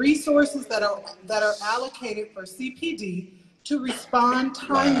 the resources that are allocated for CPD to respond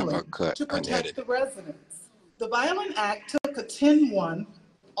timely to protect the residents. The violent act took a 10-1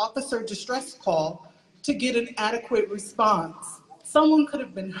 officer distress call to get an adequate response. Someone could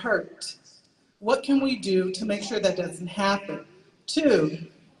have been hurt. What can we do to make sure that doesn't happen? 2,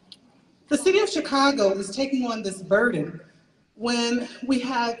 the city of Chicago is taking on this burden when we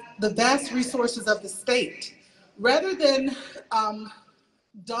have the vast resources of the state. Rather than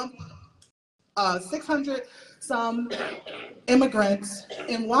dump 600 some immigrants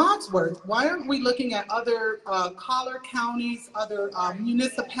in Wadsworth, why aren't we looking at other collar counties, other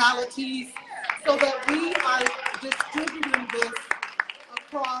municipalities, so that we are distributing this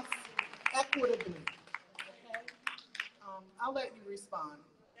across equitably? Okay? I'll let you respond.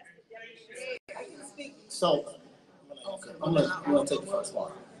 So, I'm gonna take the first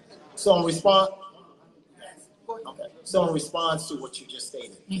one. So in response, okay. So in response to what you just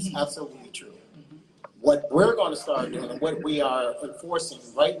stated, it's absolutely true. What we're going to start doing and what we are enforcing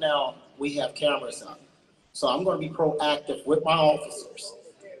right now, we have cameras up. So I'm going to be proactive with my officers.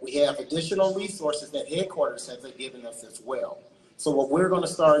 We have additional resources that headquarters has given us as well. So what we're going to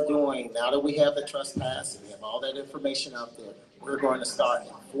start doing now that we have the trespass and we have all that information out there, we're going to start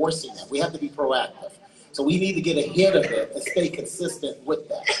enforcing that. We have to be proactive. So we need to get ahead of it and stay consistent with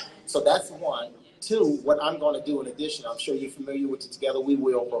that. So that's one. 2, what I'm going to do in addition, I'm sure you're familiar with the Together We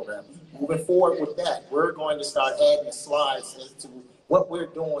Will program. Moving forward with that, we're going to start adding the slides as to what we're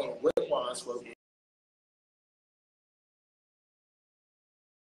doing with Wadsworth.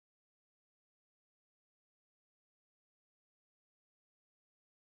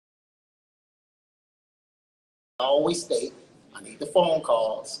 I always state, I need the phone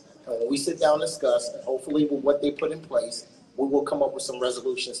calls, and when we sit down and discuss, and hopefully with what they put in place, we will come up with some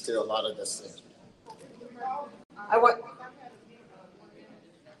resolutions to a lot of this thing.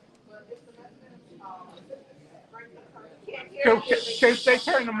 Can they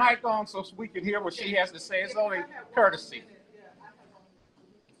turn the mic on so we can hear what she has to say? It's only courtesy.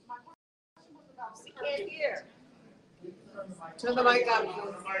 She can't hear. Turn the mic on.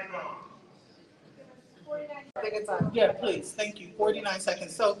 Yeah, please. Thank you. 49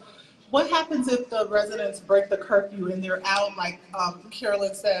 seconds. So what happens if the residents break the curfew and they're out, like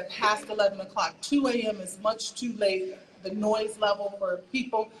Carolyn said, past 11 o'clock? 2 a.m. is much too late. The noise level for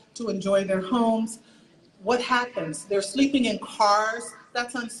people to enjoy their homes. What happens? They're sleeping in cars.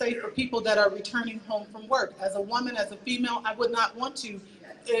 That's unsafe for people that are returning home from work. As a woman, as a female, I would not want to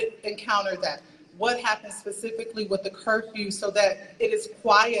encounter that. What happens specifically with the curfew so that it is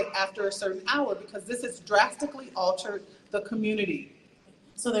quiet after a certain hour? Because this has drastically altered the community.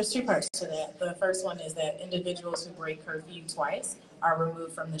 So there's 2 parts to that. The first one is that individuals who break curfew twice are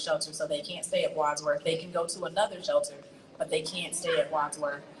removed from the shelter, so they can't stay at Wadsworth. They can go to another shelter, but they can't stay at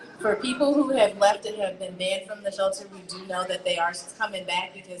Wadsworth. For people who have left and have been banned from the shelter, we do know that they are coming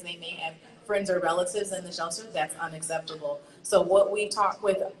back because they may have friends or relatives in the shelter. That's unacceptable. So what we talked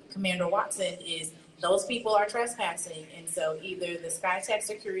with Commander Watson is those people are trespassing, and so either the SkyTech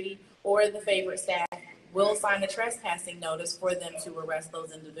security or the favorite staff will sign a trespassing notice for them to arrest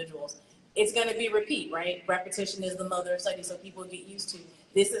those individuals. It's going to be repeat, right? Repetition is the mother of study, so people get used to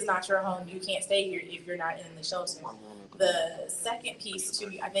this is not your home. You can't stay here if you're not in the shelter. The second piece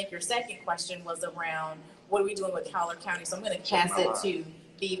to, I think your second question was around what are we doing with Collier County? So I'm going to pass it to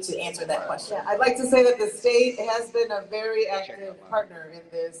Steve to answer that question. Yeah, I'd like to say that the state has been a very active partner in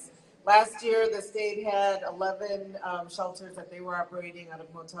this. Last year, the state had 11 shelters that they were operating out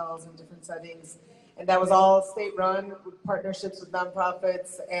of motels in different settings. And that was all state-run with partnerships with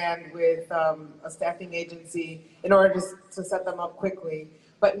nonprofits and with a staffing agency in order to set them up quickly.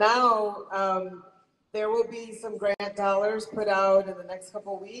 But now There will be some grant dollars put out in the next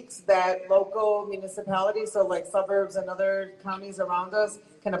couple of weeks that local municipalities, so like suburbs and other counties around us,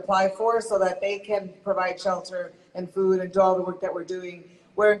 can apply for so that they can provide shelter and food and do all the work that we're doing.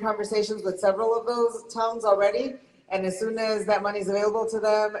 We're in conversations with several of those towns already, and as soon as that money is available to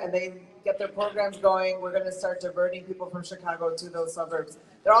them and they get their programs going, we're going to start diverting people from Chicago to those suburbs.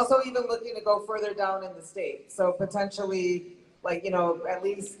 They're also even looking to go further down in the state, so potentially, like, you know, at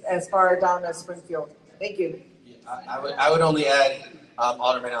least as far down as Springfield. Thank you. I would only add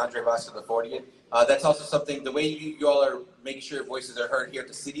Alderman Andre Vasquez the 40th. That's also something, the way you all are making sure your voices are heard here at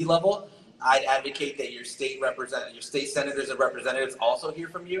the city level, I'd advocate that your state senators and representatives also hear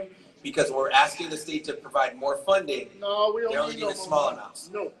from you, because we're asking the state to provide more funding. No, we don't. They're only giving small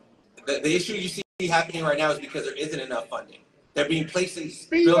amounts. No. The issue you see happening right now is because there isn't enough funding. They're being placed in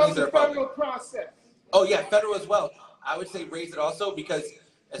Speed buildings up that the are federal public. process. Oh yeah, federal as well. I would say raise it also, because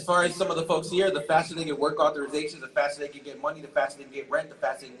as far as some of the folks here, the faster they get work authorizations, the faster they can get money, the faster they can get rent, the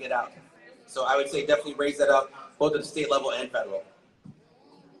faster they can get out. So I would say definitely raise that up, both at the state level and federal.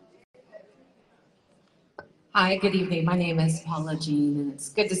 Hi, good evening. My name is Paula Jean, and it's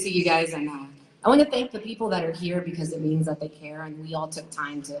good to see you guys. And I want to thank the people that are here, because it means that they care, and we all took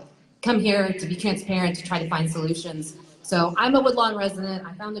time to come here to be transparent, to try to find solutions. So I'm a Woodlawn resident.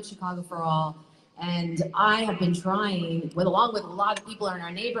 I founded Chicago for All. And I have been trying, along with a lot of people in our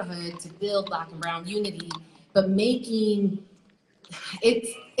neighborhood, to build Black and Brown unity, but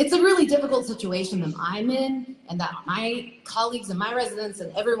it's a really difficult situation that I'm in, and that my colleagues and my residents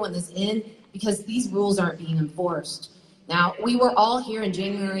and everyone is in, because these rules aren't being enforced. Now, we were all here in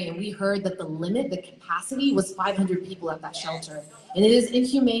January, and we heard that the capacity was 500 people at that shelter. And it is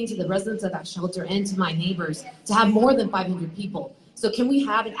inhumane to the residents of that shelter and to my neighbors to have more than 500 people. So can we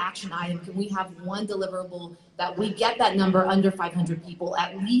have an action item? Can we have one deliverable that we get that number under 500 people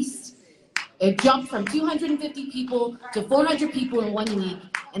at least? It jumped from 250 people to 400 people in 1 week.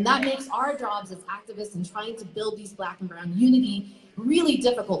 And that makes our jobs as activists and trying to build these Black and Brown unity really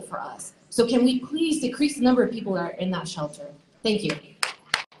difficult for us. So can we please decrease the number of people that are in that shelter? Thank you.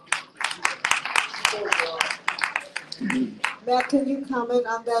 Matt, can you comment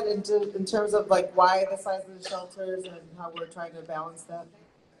on that in terms of like why the size of the shelters and how we're trying to balance that?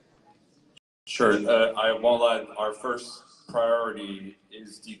 Sure. I won't lie. Our first priority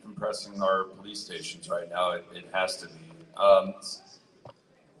is decompressing our police stations right now. It has to be.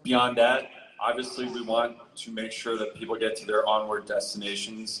 Beyond that, obviously, we want to make sure that people get to their onward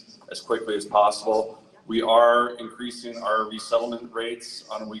destinations as quickly as possible. We are increasing our resettlement rates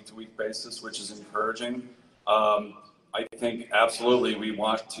on a week-to-week basis, which is encouraging. I think absolutely we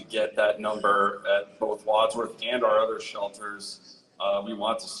want to get that number at both Wadsworth and our other shelters. We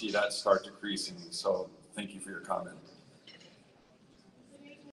want to see that start decreasing. So thank you for your comment.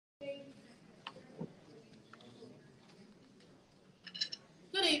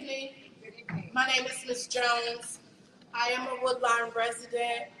 Good evening. My name is Ms. Jones. I am a Woodlawn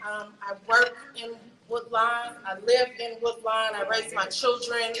resident. I work in Woodlawn. I live in Woodlawn. I raise my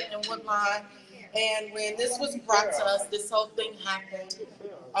children in Woodlawn. And when this was brought to us, this whole thing happened,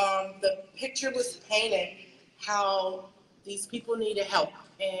 the picture was painted how these people needed help.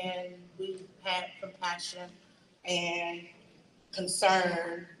 And we had compassion and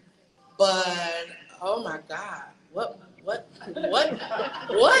concern. But, oh my God, what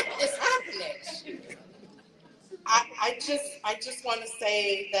is happening? I just want to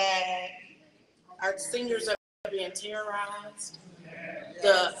say that our seniors are being terrorized.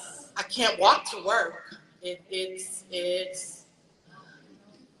 I can't walk to work. It's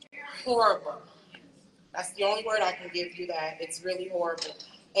horrible. That's the only word I can give you. That it's really horrible.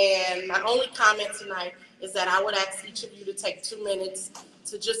 And my only comment tonight is that I would ask each of you to take 2 minutes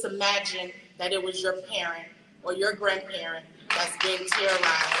to just imagine that it was your parent or your grandparent that's being terrorized.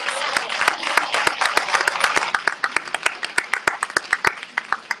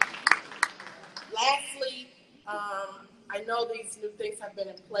 Lastly, I know these new things have been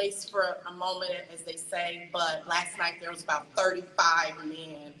in place for a moment, as they say, but last night there was about 35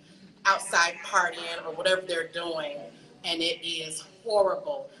 men outside partying or whatever they're doing, and it is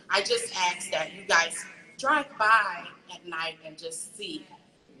horrible. I just ask that you guys drive by at night and just see.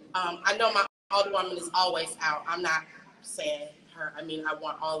 I know my alderwoman is always out. I'm not saying her. I mean, I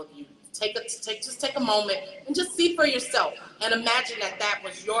want all of you. Just take a moment and just see for yourself and imagine that that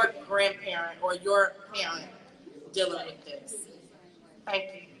was your grandparent or your parent dealing with this.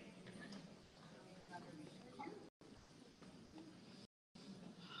 Thank you.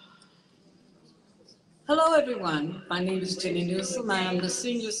 Hello, everyone. My name is Jenny Newsom. I am the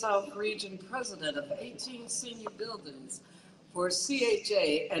Senior South Region President of 18 Senior Buildings for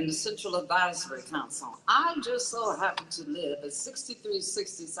CHA and the Central Advisory Council. I just so happen to live at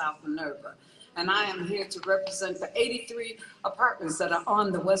 6360 South Minerva, and I am here to represent the 83 apartments that are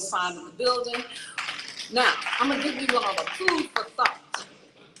on the west side of the building. Now, I'm gonna give you all a food for thought.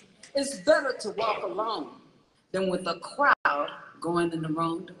 It's better to walk alone than with a crowd going in the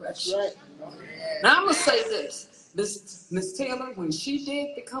wrong direction. Now, I'm gonna say this, Miss Taylor, when she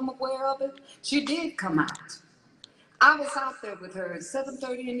did become aware of it, she did come out. I was out there with her at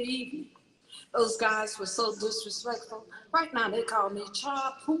 7:30 in the evening. Those guys were so disrespectful. Right now, they call me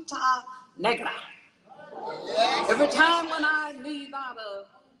Cha Punta Negra. Every time when I leave out of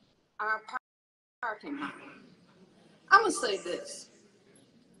our parking lot, I'm gonna say this.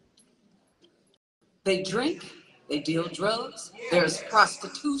 They drink, they deal drugs, there's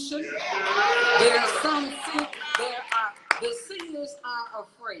prostitution, there's some sick, the seniors are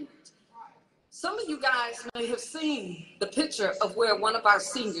afraid. Some of you guys may have seen the picture of where one of our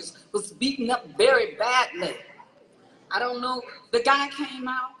seniors was beaten up very badly. I don't know, the guy came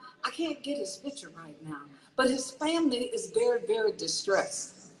out, I can't get his picture right now, but his family is very, very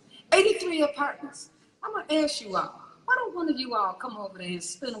distressed. 83 apartments. I'm gonna ask you all, why don't one of you all come over there and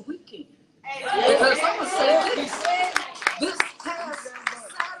spend a weekend? Because I'm gonna say this past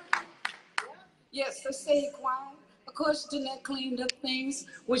Saturday, yes, they stayed quiet. Of course, Jeanette cleaned up things.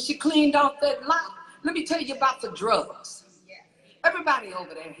 When she cleaned off that lot, let me tell you about the drugs. Everybody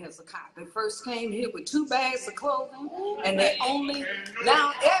over there has a car. They first came here with 2 bags of clothing, and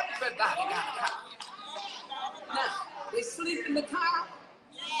now everybody got a car. Now, they sleep in the car.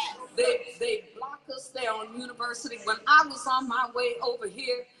 They block us there on University. When I was on my way over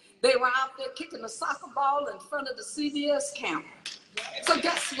here, they were out there kicking a soccer ball in front of the CVS camera. So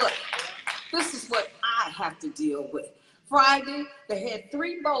guess what? This is what I have to deal with. Friday, they had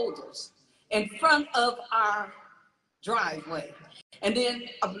 3 boulders in front of our driveway. And then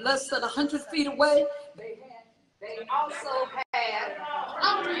less than 100 feet away, they also had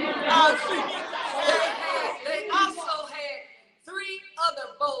 3 other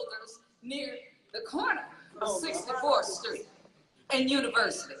boulders near the corner of 64th Street and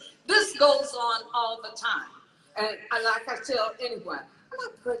University. This goes on all the time. And like I tell anyone, I'm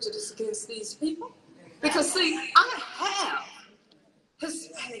not prejudiced against these people. Because see, I have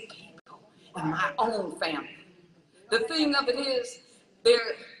Hispanic people in my own family. The thing of it is,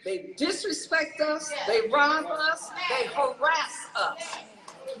 they disrespect us, they rob us, they harass us.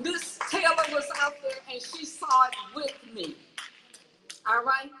 Miss Taylor was out there and she saw it with me. All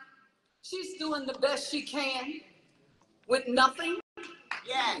right? She's doing the best she can with nothing.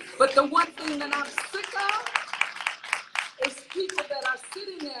 Yes. But the one thing that I'm sick of is people that are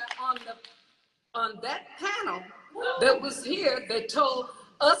sitting there on that panel that was here that told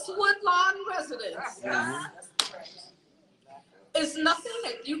us Woodlawn residents, there's nothing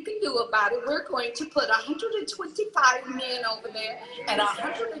that you can do about it. We're going to put 125 men over there and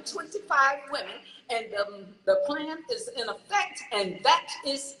 125 women, and the plan is in effect, and that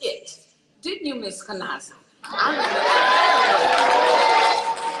is it. Didn't you, Miss Kanazi?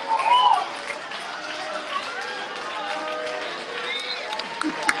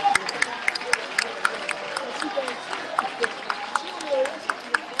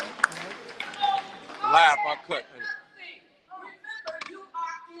 Live uncut. Remember, you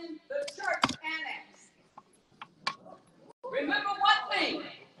are in the church annex. Remember one thing.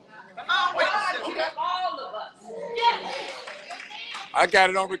 God kept all of us. Yes. I got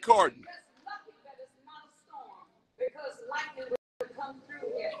it on recording. It's lucky that it's not a storm, because lightning would come through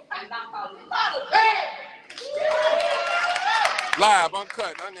here and knock a lot of things. Live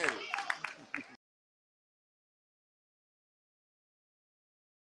uncut, unedited.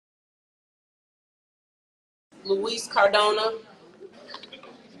 Luis Cardona,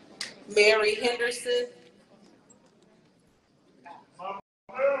 Mary Henderson,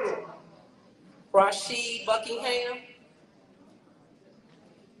 Rashid Buckingham,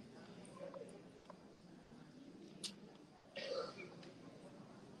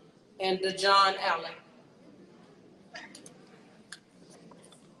 and DeJohn Allen.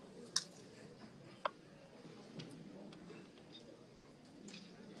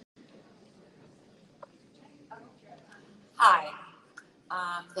 Hi.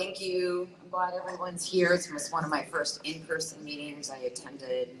 Thank you. I'm glad everyone's here. It was one of my first in-person meetings. I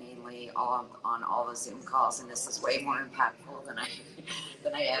attended mainly on all the Zoom calls, and this is way more impactful than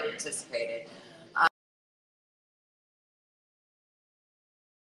I had anticipated.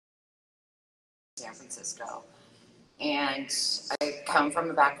 San Francisco. And I come from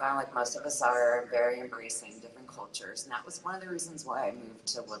a background, like most of us are, very embracing different cultures. And that was one of the reasons why I moved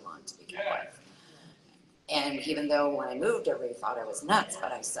to Woodlawn to begin with. And even though when I moved, everybody thought I was nuts,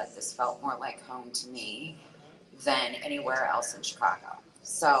 but I said this felt more like home to me than anywhere else in Chicago.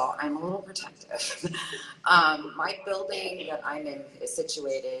 So I'm a little protective. My building that I'm in is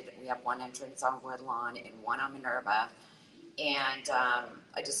situated, we have one entrance on Woodlawn and one on Minerva. And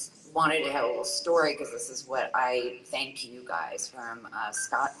I just wanted to have a little story because this is what I thank you guys from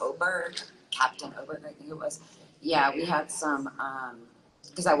Scott Oberg, Captain Oberg, I think it was. Yeah, we had some,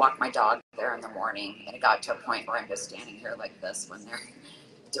 because I walk my dog there in the morning, and it got to a point where I'm just standing here like this when they're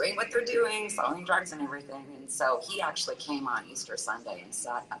doing what they're doing, selling drugs and everything. And so he actually came on Easter Sunday and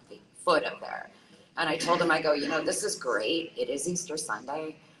sat at the foot of there. And I told him, I go, you know, this is great. It is Easter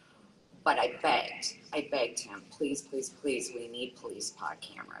Sunday. But I begged him, please, please, please, we need police pod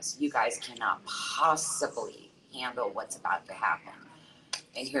cameras. You guys cannot possibly handle what's about to happen.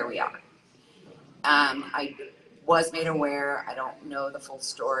 And here we are. I was made aware, I don't know the full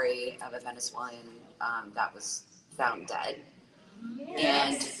story of a Venezuelan that was found dead.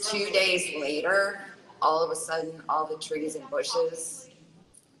 And 2 days later, all of a sudden, all the trees and bushes,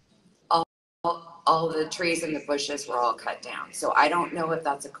 all the trees and the bushes were all cut down. So I don't know if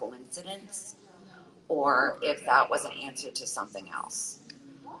that's a coincidence or if that was an answer to something else.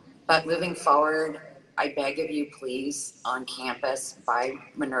 But moving forward, I beg of you, please, on campus by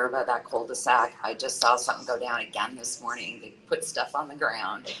Minerva, that cul-de-sac. I just saw something go down again this morning. They put stuff on the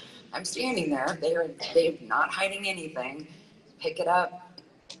ground. I'm standing there. They're not hiding anything. Pick it up.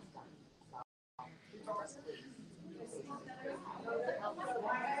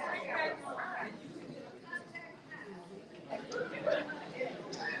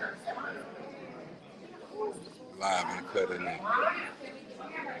 Live and cut in there.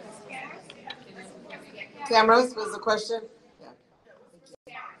 Cameras was the question?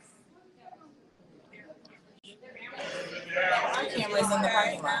 Cameras in the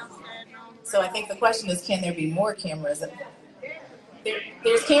parking lot. So I think the question is, can there be more cameras?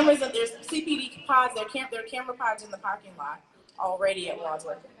 There's cameras and there's CPD pods. There are camera pods in the parking lot already at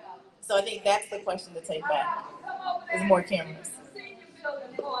Wadsworth. So I think that's the question to take back. Is more cameras.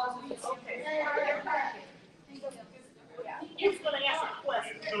 Who's going to answer the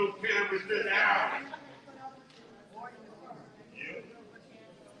question? No cameras this hour.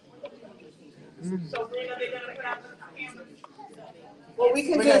 So when are they going to put out the cameras? Well, we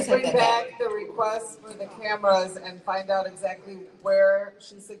can just bring back the request for the cameras and find out exactly where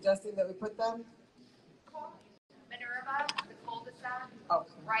she's suggesting that we put them. Minerva, the cul-de-sac,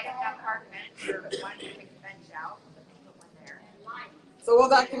 right at that park bench, or why don't you take the bench out, put one there. So we'll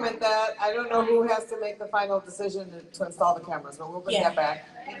document that. I don't know who has to make the final decision to install the cameras, but we'll bring that back.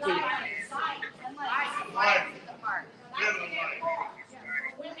 Thank you.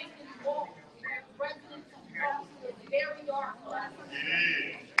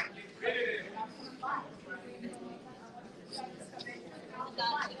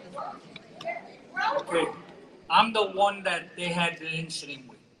 Okay, I'm the one that they had the incident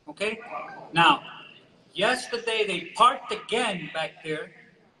with, okay? Now, yesterday they parked again back there,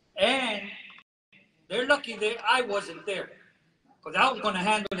 and they're lucky that I wasn't there, because I was going to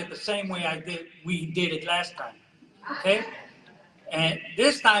handle it the same way we did it last time, okay? And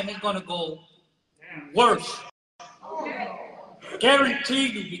this time it's going to go worse. Guarantee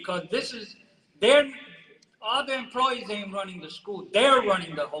you, because this is all the employees ain't running the school. They're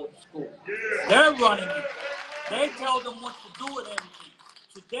running the whole school. They're running it. They tell them what to do and everything.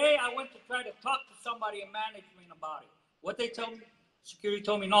 Today I went to try to talk to somebody in management about it. What they tell me? Security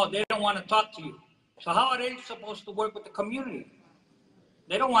told me, no, they don't want to talk to you. So how are they supposed to work with the community?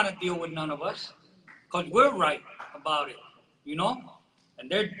 They don't want to deal with none of us, because we're right about it, you know? And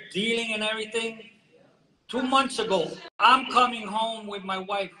they're dealing and everything. 2 months ago, I'm coming home with my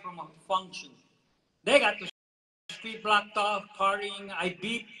wife from a function. They got the street blocked off, partying. I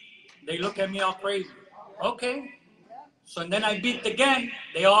beep. They look at me all crazy. Okay. So and then I beeped again.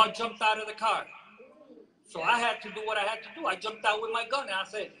 They all jumped out of the car. So I had to do what I had to do. I jumped out with my gun and I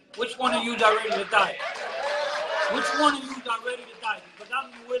said, which one of you are ready to die? Which one of you are ready to die? Because I'm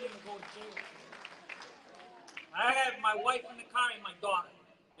willing to go to jail. I have my wife in the car and my daughter.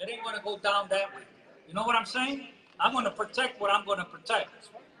 It ain't going to go down that way. You know what I'm saying? I'm going to protect what I'm going to protect.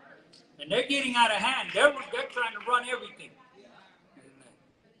 And they're getting out of hand. They're trying to run everything.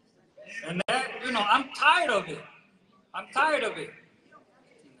 And that, you know, I'm tired of it. I'm tired of it.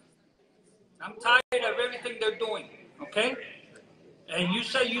 I'm tired of everything they're doing. Okay? And you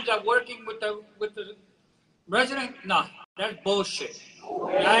say you're working with the resident? No, that's bullshit.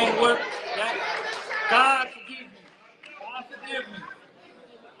 I ain't work. God forgive me. God forgive me.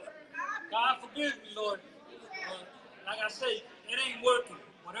 God forgive me, Lord. Like I say, it ain't working.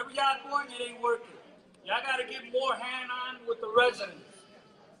 Whatever y'all doing, it ain't working. Y'all got to get more hand-on with the residents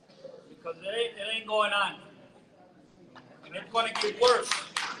because it ain't going on. And it's going to get worse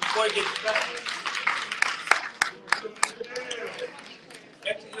before it gets better.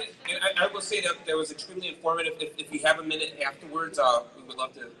 I will say that that was extremely informative. If you have a minute afterwards, we would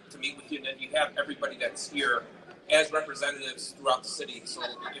love to meet with you. And then you have everybody that's here as representatives throughout the city. So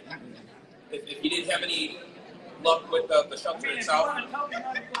if you didn't have any luck with the shelter itself. If you want to tell me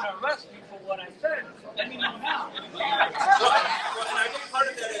not to arrest me for what I said, let me know now. Well, and I think part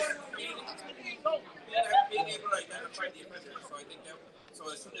of that is being able to identify the offenders. So I think that,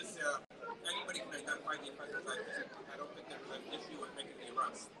 so as soon as anybody can identify the offenders, I don't think there's an issue with making the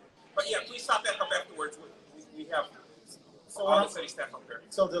arrest. But yeah, please stop back up afterwards. We have all the city staff up there.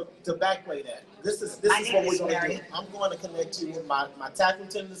 So to backplay that, this is what we're going to do. I'm going to connect you with my tackle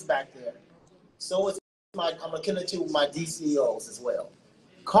lieutenant is back there. So is I'm going to connect you with my DCOs as well.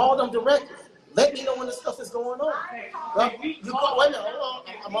 Call them directly. Let me know when this stuff is going on. Well, you call, wait a minute,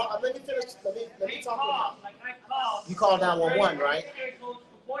 hold on. Let me finish. Let me talk about it. You call 911, right?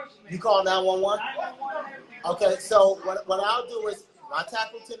 You call 911? Okay, so what I'll do is, my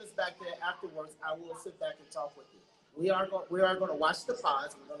tackle lieutenant's back there. Afterwards, I will sit back and talk with you. We are going to watch the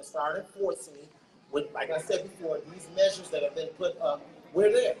pods. We're going to start enforcing, with, like I said before, these measures that have been put up.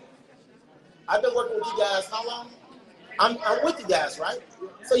 We're there. I've been working with you guys how long? I'm with you guys, right?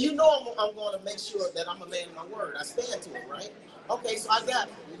 So you know I'm going to make sure that I'm a man of my word. I stand to it, right? Okay, so I got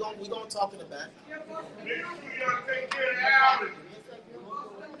it. We're going to talk in the back.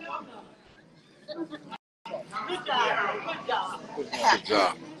 Good job. Good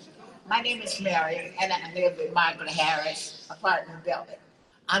job. My name is Mary, and I live in Margaret Harris apartment building.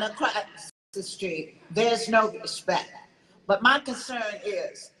 On across the street, there's no respect. But my concern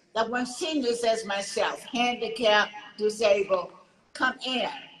is that when seniors as myself, handicapped, disabled, come in,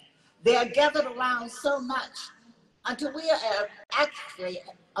 they are gathered around so much until we are actually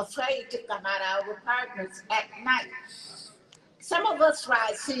afraid to come out of our apartments at night. Some of us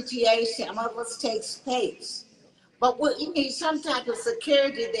ride CTA, some of us take space, but we need some type of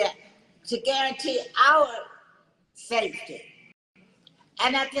security there to guarantee our safety.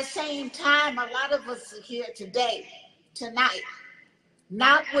 And at the same time, a lot of us are here tonight,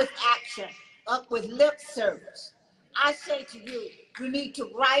 not with action, but with lip service. I say to you, you need to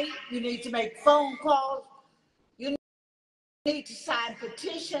write, you need to make phone calls, you need to sign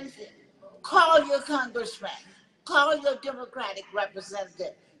petitions, call your congressman, call your Democratic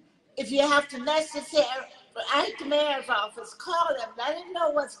representative. If you have to necessarily, at the mayor's office, call them, let them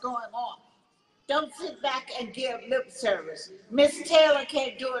know what's going on. Don't sit back and give lip service. Miss Taylor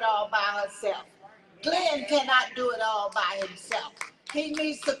can't do it all by herself. Glenn cannot do it all by himself. He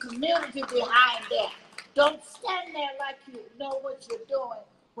needs the community behind that. Don't stand there like you know what you're doing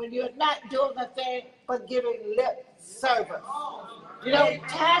when you're not doing a thing but giving lip service. You know,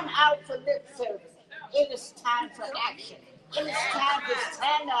 time out for lip service. It is time for action. It is time to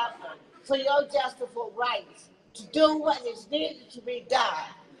stand up for your justifiable rights, to do what is needed to be done.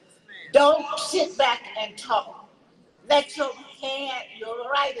 Don't sit back and talk. Let your hand, your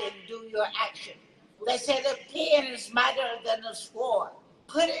writing, do your action. They say the pen is mightier than the sword.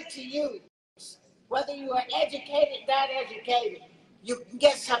 Put it to use. Whether you are educated, not educated, you can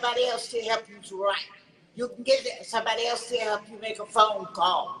get somebody else to help you to write. You can get somebody else to help you make a phone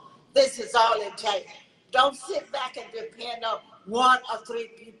call. This is all it takes. Don't sit back and depend on one or three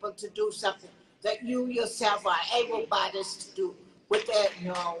people to do something that you yourself are able-bodied to do within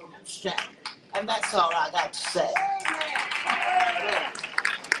your own strength. And that's all I got to say.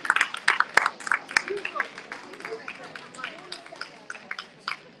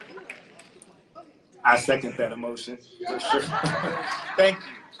 I second that emotion, for sure. Thank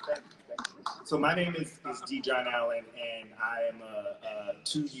you. So my name is D. John Allen, and I am a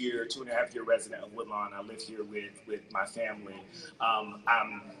 2.5 year resident of Woodlawn. I live here with my family.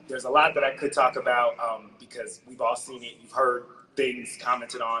 There's a lot that I could talk about because we've all seen it. You've heard things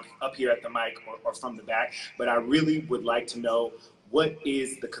commented on up here at the mic or from the back, but I really would like to know, what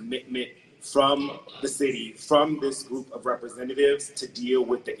is the commitment from the city, from this group of representatives, to deal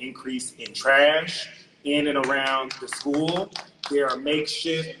with the increase in trash in and around the school? There are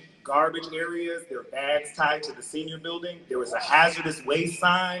makeshift garbage areas. There are bags tied to the senior building. There was a hazardous waste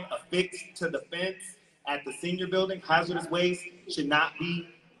sign affixed to the fence at the senior building. Hazardous waste should not be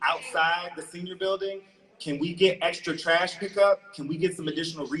outside the senior building. Can we get extra trash pickup? Can we get some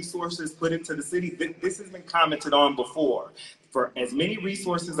additional resources put into the city? This has been commented on before. For as many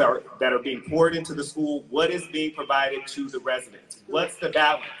resources that are being poured into the school, what is being provided to the residents? What's the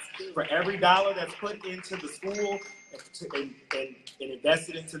balance? For every dollar that's put into the school and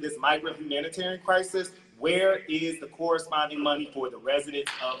invested into this migrant humanitarian crisis, where is the corresponding money for the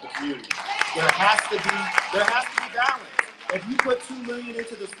residents of the community? There has to be balance. If you put $2 million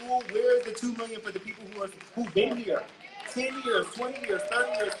into the school, where is the $2 million for the people who've been here 10 years, 20 years,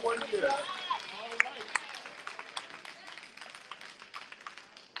 30 years, 40 years?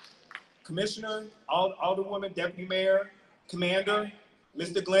 Commissioner, Alderwoman, Deputy Mayor, Commander,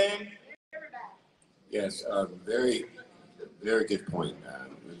 Mr. Glenn. Yes, very good point.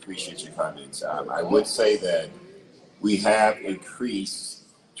 We appreciate your comments. I would say that we have increased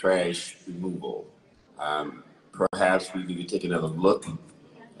trash removal. Perhaps we need to take another look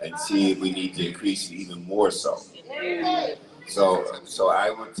and see if we need to increase it even more so. So I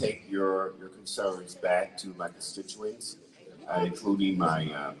would take your concerns back to my constituents, including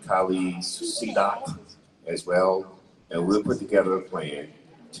my colleagues, CDOT as well, and we'll put together a plan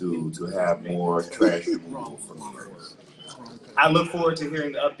to have more trash removal from the areas. I look forward to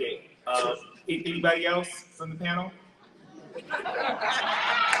hearing the update. Anybody else from the panel?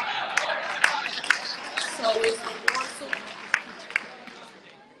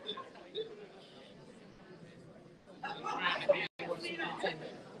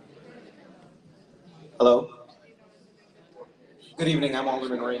 Hello. Good evening. I'm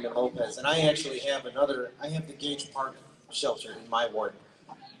Alderman Raymond Lopez, and I actually have the Gage Park shelter in my ward.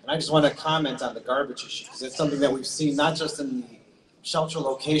 And I just want to comment on the garbage issue, because it's something that we've seen not just in the shelter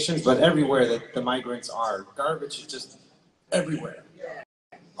locations, but everywhere that the migrants are. Garbage is just everywhere.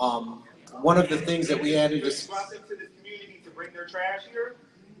 One of the things that we added is... You brought them to this community to bring their trash here?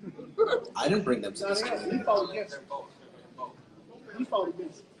 I didn't bring them to this community. You voted against it.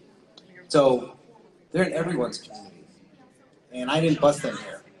 So they're in everyone's community, and I didn't bust them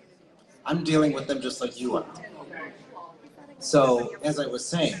here. I'm dealing with them just like you are. So, as I was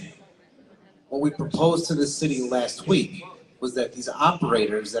saying, what we proposed to the city last week was that these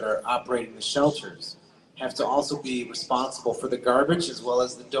operators that are operating the shelters have to also be responsible for the garbage as well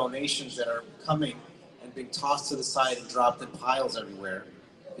as the donations that are coming and being tossed to the side and dropped in piles everywhere,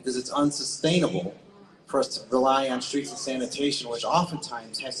 because it's unsustainable for us to rely on streets and sanitation, which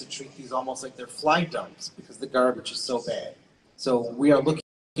oftentimes has to treat these almost like they're fly dumps because the garbage is so bad. So we are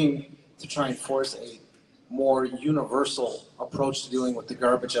looking to try and force a more universal approach to dealing with the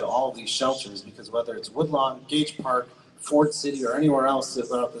garbage at all of these shelters, because whether it's Woodlawn, Gage Park, Ford City, or anywhere else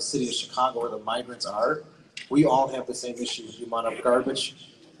throughout the city of Chicago where the migrants are, we all have the same issue with the amount of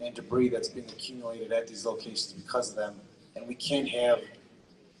garbage and debris that's being accumulated at these locations because of them. And we can't have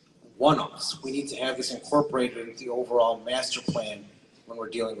one-offs. We need to have this incorporated into the overall master plan when we're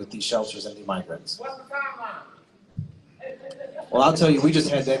dealing with these shelters and the migrants. What's the timeline? Well, I'll tell you, we just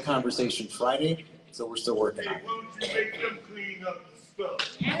had that conversation Friday, so we're still working on it. Why don't you make them clean up the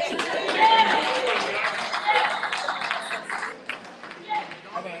stuff?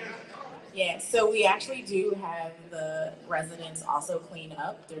 Okay. Yeah, so we actually do have the residents also clean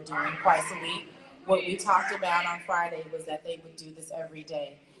up. They're doing twice a week. What we talked about on Friday was that they would do this every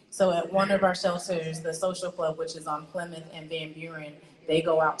day. So at one of our shelters, the Social Club, which is on Plymouth and Van Buren, they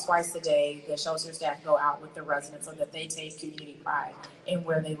go out twice a day. The shelter staff go out with the residents so that they take community pride in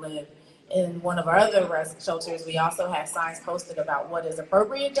where they live. In one of our other shelters, we also have signs posted about what is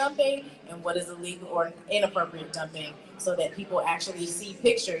appropriate dumping and what is illegal or inappropriate dumping, so that people actually see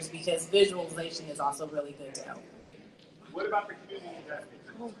pictures, because visualization is also really good to help. What about the community investment?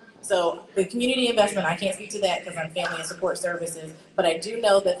 So the community investment, I can't speak to that because I'm family and support services, but I do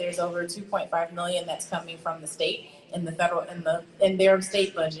know that there's over $2.5 million that's coming from the state and the federal in their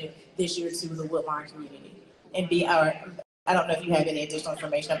state budget this year to the Woodlawn community. And I don't know if you have any additional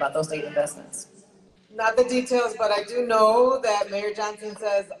information about those state investments. Not the details, but I do know that Mayor Johnson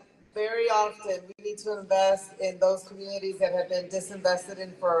says very often we need to invest in those communities that have been disinvested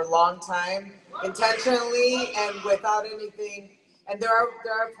in for a long time, intentionally and without anything. And there are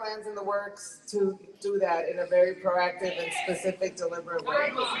plans in the works to do that in a very proactive and specific, deliberate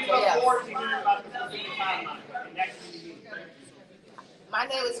way. My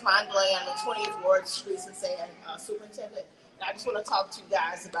name is Mondlay. I'm the 20th Ward Streets and Sand Superintendent. And I just want to talk to you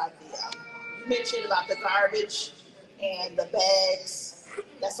guys about you mentioned about the garbage and the bags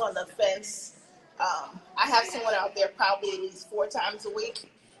that's on the fence. I have someone out there probably at least 4 times a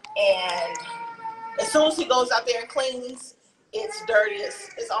week. And as soon as he goes out there and cleans, it's dirty.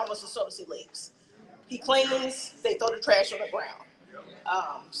 It's almost as soon as he leaves. He cleans, they throw the trash on the ground.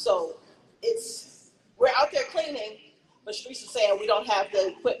 So we're out there cleaning, but Streets are saying we don't have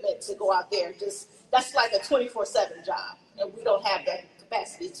the equipment to go out there. That's like a 24/7 job, and we don't have the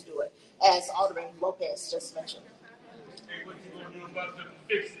capacity to do it, as Alderman Lopez just mentioned. about them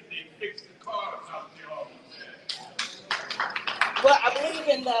fix the cars out there all the time. Well, I believe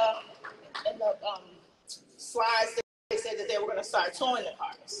in the slides they said that they were going to start towing the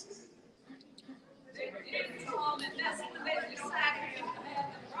cars. They didn't tow them, and that's the major factor of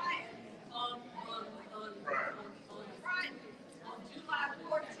the riot on July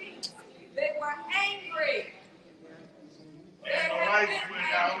 14th. They were angry. And the lights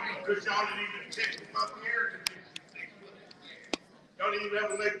went out because y'all didn't even check the fucking air conditioning. Y'all didn't even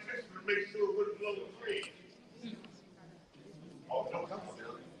have electricity to make sure it wouldn't blow the green. Oh, no, come on.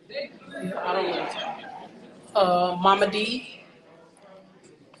 I don't know. Mama D.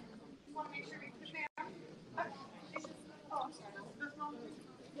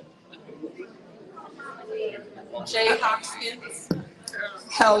 Jay Hopkins.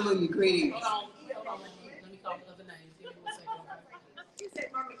 Hallelujah, greetings. Hold on. Let me call the other names. Give me 1 second. You said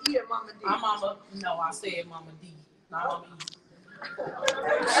Mama E or Mama D? I'm Mama. No, I said Mama D. Not Mama E.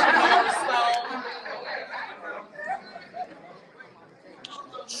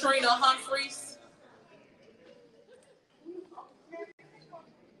 Trina Humphreys.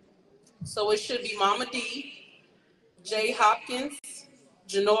 So it should be Mama D, Jay Hopkins,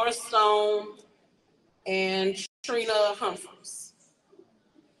 Janora Stone, and Trina Humphreys.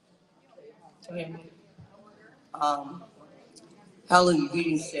 Okay. Hallelujah,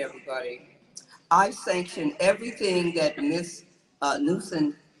 greetings to everybody. I sanction everything that Ms.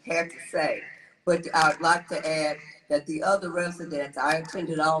 Newsom had to say, but I'd like to add that the other residents, I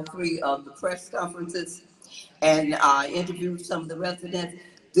attended all 3 of the press conferences and I interviewed some of the residents.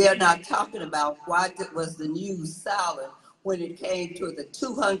 They're not talking about why was the news silent when it came to the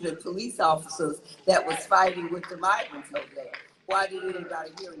 200 police officers that was fighting with the migrants over there. Why did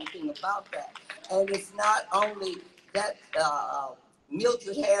anybody hear anything about that? And it's not only that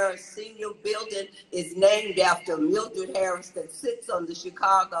Mildred Harris Senior Building is named after Mildred Harris that sits on the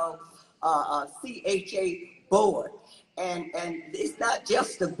Chicago CHA board. And it's not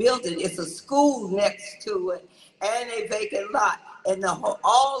just a building, it's a school next to it and a vacant lot. And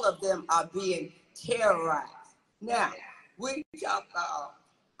all of them are being terrorized. Now, we talk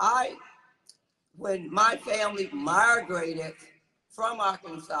when my family migrated from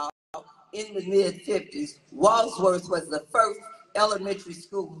Arkansas in the mid-50s, Walsworth was the first elementary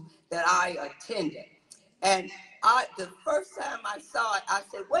school that I attended. And the first time I saw it, I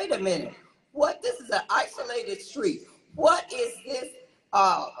said, wait a minute, this is an isolated street. What is this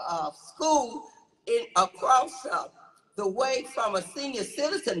school across the way from a senior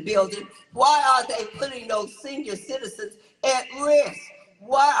citizen building? Why are they putting those senior citizens at risk?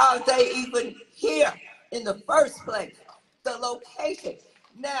 Why are they even here in the first place? The location.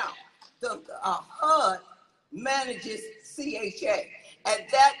 Now, the HUD manages CHA, and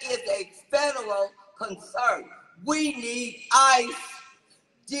that is a federal concern. We need ICE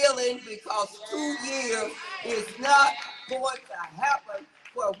dealing because 2 years is not going to happen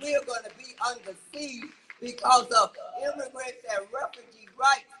where we're going to be under siege because of immigrants and refugee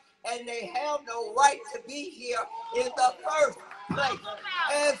rights, and they have no right to be here in the first place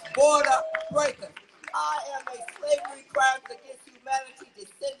as border breakers. I am a slavery crimes against humanity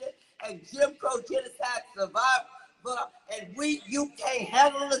descendant and Jim Crow genocide survivor, and you can't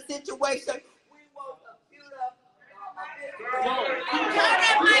handle the situation. We want to build up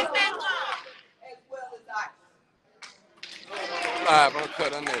as well as I. Live, I'm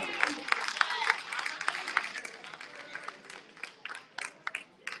cut on that.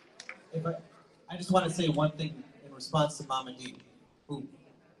 I just want to say one thing in response to Mama D, who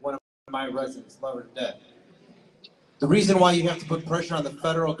one of my residents love her to death. The reason why you have to put pressure on the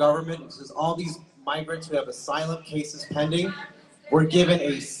federal government is because all these migrants who have asylum cases pending were given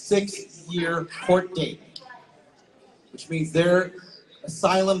a 6-year court date, which means their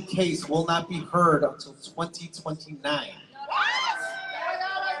asylum case will not be heard until 2029.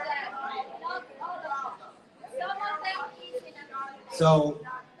 So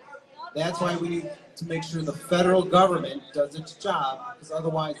that's why we need to make sure the federal government does its job, because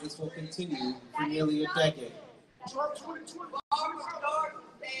otherwise this will continue for nearly a decade.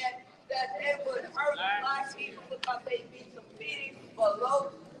 That they would hurt black people because they be competing for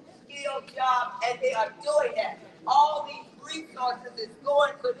low-skilled jobs, and they are doing that. All these resources is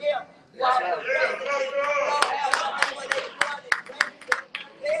going to them while the president don't have nothing when they run it.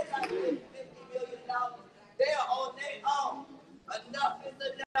 They're not getting $50 million. They're on their own. Enough is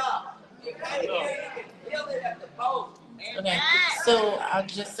enough. You can't hear, you can feel it at the boat. Okay, so I'll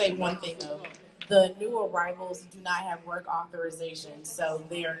just say one thing though. The new arrivals do not have work authorization, so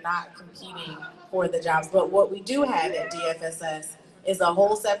they are not competing for the jobs. But what we do have at DFSS is a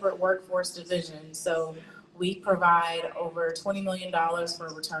whole separate workforce division. So We provide over $20 million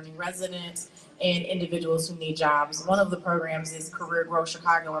for returning residents and individuals who need jobs. One of the programs is Career Growth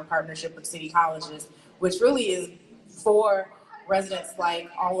Chicago in partnership with City Colleges, which really is for residents like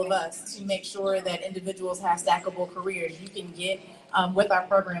all of us to make sure that individuals have stackable careers. You can get with our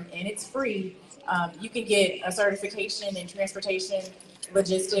program, and it's free, you can get a certification in transportation,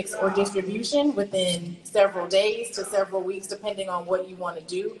 logistics, or distribution within several days to several weeks, depending on what you want to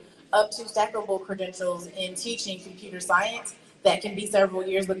do, up to stackable credentials in teaching computer science that can be several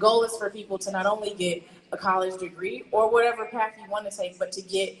years. The goal is for people to not only get a college degree or whatever path you want to take, but to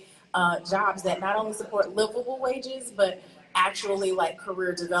get jobs that not only support livable wages, but actually like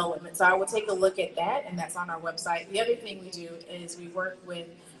career development. So I would take a look at that, and that's on our website. The other thing we do is we work with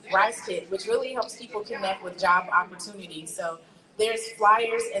Rise Kit, which really helps people connect with job opportunities. So there's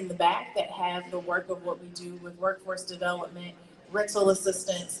flyers in the back that have the work of what we do with workforce development, rental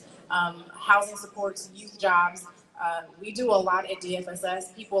assistance, housing supports, youth jobs. We do a lot at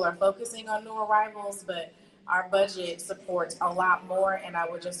DFSS. People are focusing on new arrivals, but our budget supports a lot more, and I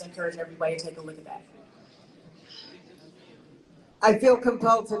would just encourage everybody to take a look at that. I feel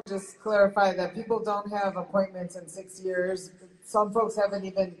compelled to just clarify that people don't have appointments in 6 years. Some folks haven't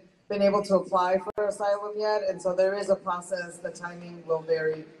even been able to apply for asylum yet, and so there is a process. The timing will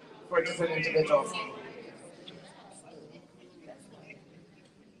vary for different individuals.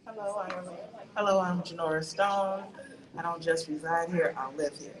 Hello, I'm Janora Stone. I don't just reside here, I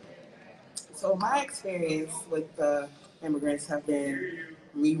live here. So my experience with the immigrants have been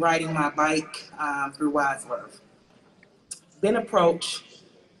me riding my bike through Wadsworth. Been approached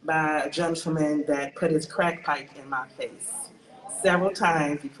by a gentleman that put his crack pipe in my face several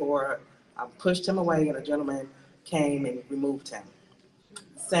times before I pushed him away and a gentleman came and removed him.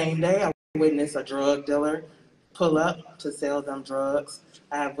 Same day, I witnessed a drug dealer pull up to sell them drugs.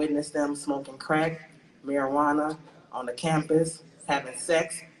 I have witnessed them smoking crack, marijuana on the campus, having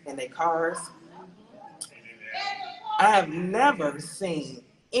sex in their cars. I have never seen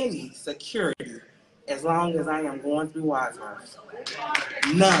any security as long as I am going through Wadsworth.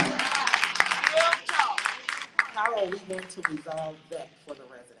 None. How are we going to resolve that for the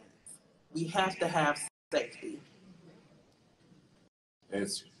residents? We have to have safety.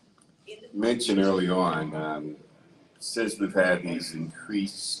 As mentioned early on, since we've had these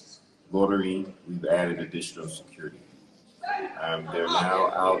increased loitering, we've added additional security. They're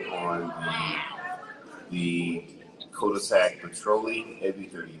now out on the cul-de-sac patrolling every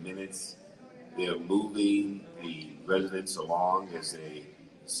 30 minutes. They're moving the residents along as they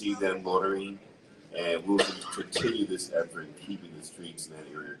see them loitering, and we'll continue this effort in keeping the streets in that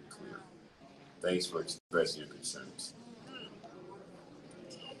area clear. Thanks for expressing your concerns.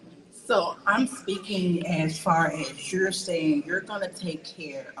 So I'm speaking as far as you're saying you're going to take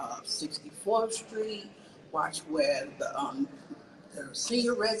care of 64th Street, watch where the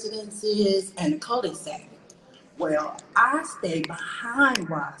senior residence is, and the cul-de-sac. Well, I stay behind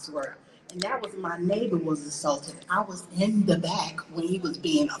Wadsworth, and that was my neighbor was assaulted. I was in the back when he was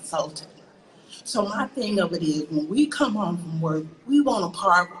being assaulted. So my thing of it is, when we come home from work, we want to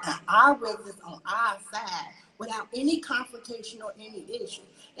park our residents on our side without any confrontation or any issue.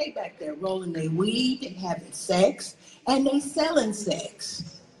 They back there rolling their weed and having sex, and they selling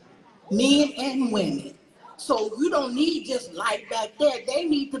sex, men and women. So you don't need just light back there. They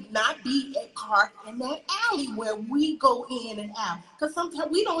need to not be parked in that alley where we go in and out. Because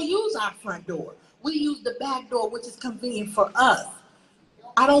sometimes we don't use our front door. We use the back door, which is convenient for us.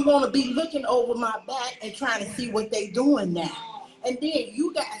 I don't want to be looking over my back and trying to see what they're doing now. And then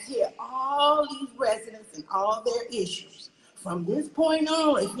you guys hear all these residents and all their issues. From this point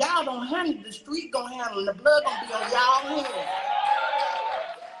on, if y'all don't handle the street, gonna handle the blood, gonna be on y'all hands.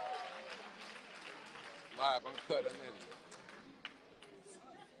 Live, I'm cutting in.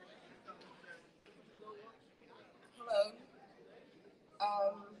 Hello.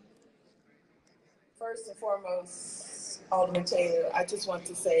 First and foremost, Alderman Taylor, I just want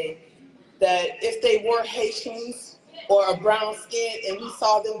to say that if they were Haitians or a brown skin and we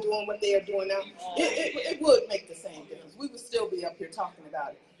saw them doing what they are doing now, it would make the same difference. We would still be up here talking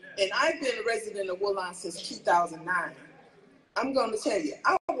about it. And I've been a resident of Woodlawn since 2009. I'm going to tell you,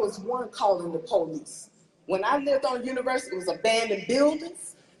 I was one calling the police. When I lived on University, it was abandoned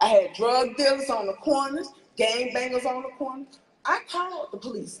buildings. I had drug dealers on the corners, gangbangers on the corners. I called the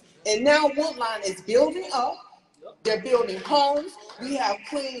police. And now Woodlawn is building up. They're building homes. We have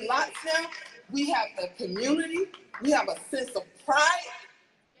clean lots now. We have a community. We have a sense of pride.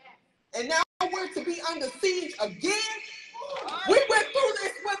 And now we're to be under siege again. We went through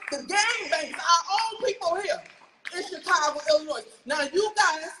this with the gangbangers, our own people here in Chicago, Illinois. Now you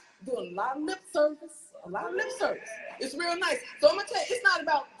guys doing a lot of lip service, a lot of lip service. It's real nice. So I'm gonna tell you, it's not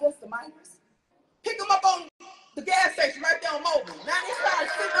about just the migrants. Pick them up on the gas station right there on Mobile. Now they start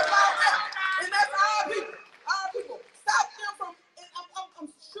sitting up out there. And that's our people. Our people. Stop them from, and I'm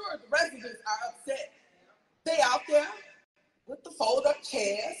sure the residents are upset. They out there with the fold up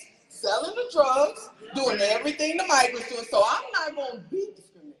chairs, selling the drugs, doing everything the migrants doing. So I'm not gonna be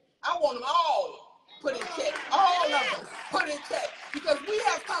discriminated. I want them all put in check. All of them put in check. Because we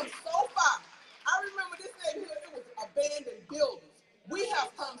have come so far. I remember this neighborhood, it was abandoned buildings. We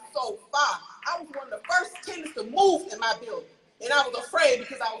have come so far. I was one of the first tenants to move in my building. And I was afraid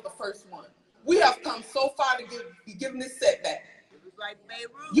because I was the first one. We have come so far to be given this setback.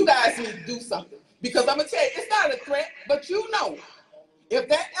 You guys need to do something. Because I'm going to tell you, it's not a threat, but you know, if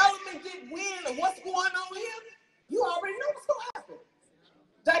that element get wind of what's going on here, you already know what's going to happen.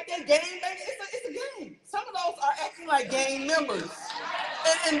 Like that game, baby, it's a game. Some of those are acting like gang members.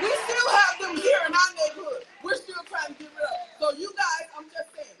 And we still have them here in our neighborhood. We're still trying to get rid of. So you guys, I'm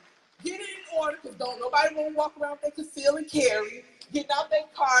just saying, get it in order, because don't nobody want to walk around with their conceal and carry, getting out their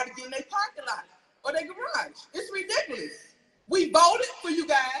car to get in their parking lot or their garage. It's ridiculous. We voted for you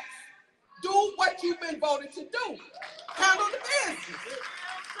guys. Do what you've been voted to do. Handle the business.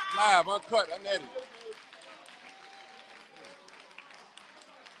 Live, uncut, unedited.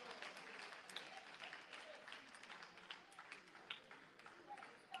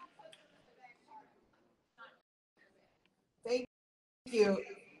 Thank you.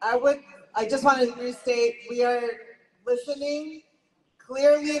 I just want to restate, we are listening.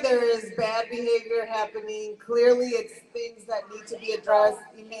 Clearly there is bad behavior happening. Clearly it's things that need to be addressed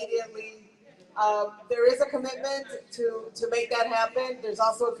immediately. There is a commitment to make that happen. There's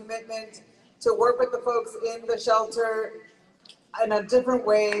also a commitment to work with the folks in the shelter in a different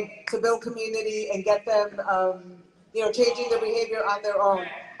way to build community and get them, changing their behavior on their own.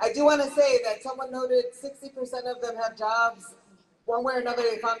 I do want to say that someone noted 60% of them have jobs. One way or another,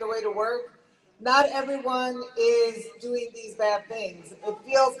 they found a way to work. Not everyone is doing these bad things. It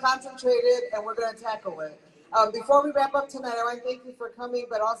feels concentrated, and we're going to tackle it. Before we wrap up tonight, I want to thank you for coming,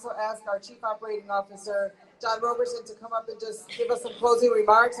 but also ask our Chief Operating Officer, John Roberson, to come up and just give us some closing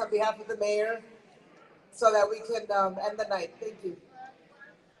remarks on behalf of the mayor so that we can end the night. Thank you.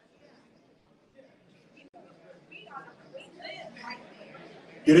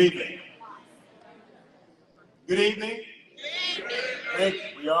 Good evening. Good evening. Thank you.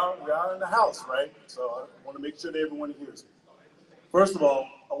 We are in the house, right? So I want to make sure that everyone hears me. First of all,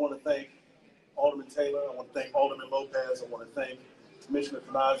 I want to thank Alderman Taylor. I want to thank Alderman Lopez. I want to thank Commissioner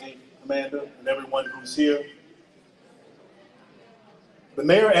Kanazi, Amanda, and everyone who's here. The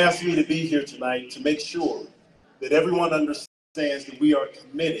mayor asked me to be here tonight to make sure that everyone understands that we are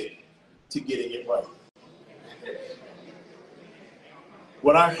committed to getting it right.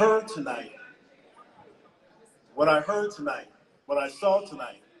 What I heard tonight, what I saw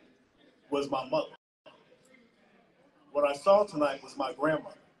tonight was my mother. What I saw tonight was my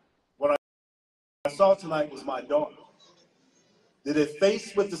grandmother. What I saw tonight was my daughter. That if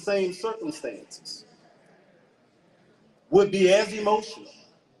faced with the same circumstances, would be as emotional,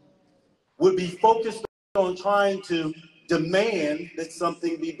 would be focused on trying to demand that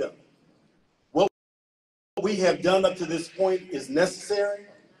something be done. What we have done up to this point is necessary,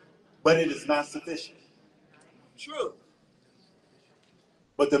 but it is not sufficient. True.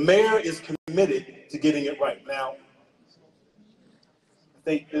 But the mayor is committed to getting it right. Now, I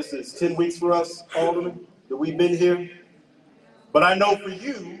think this is 10 weeks for us, Alderman, that we've been here. But I know for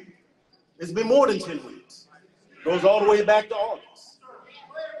you, it's been more than 10 weeks. It goes all the way back to August.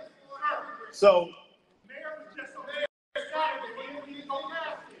 So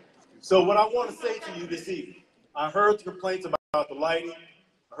what I want to say to you this evening, I heard the complaints about the lighting,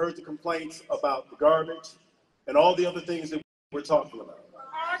 I heard the complaints about the garbage, and all the other things that we're talking about.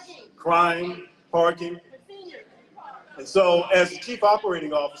 Crime, parking. And so as the Chief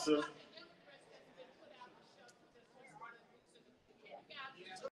Operating Officer,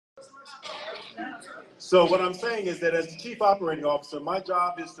 so what I'm saying is that as the Chief Operating Officer, my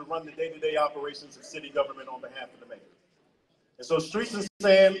job is to run the day-to-day operations of city government on behalf of the mayor. And so Streets and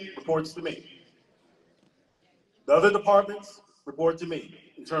Sand reports to me. The other departments report to me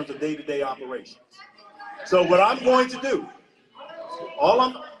in terms of day-to-day operations. So what I'm going to do,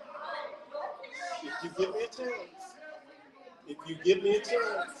 if you give me a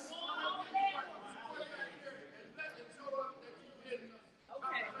chance,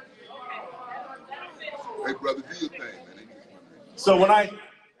 Hey, brother, do your thing, man.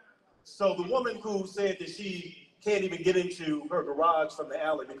 So the woman who said that she can't even get into her garage from the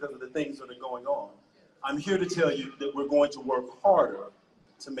alley because of the things that are going on, I'm here to tell you that we're going to work harder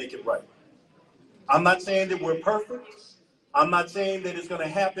to make it right. I'm not saying that we're perfect. I'm not saying that it's going to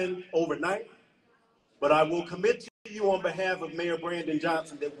happen overnight, but I will commit to you on behalf of Mayor Brandon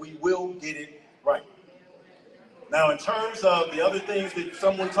Johnson that we will get it right. Now, in terms of the other things that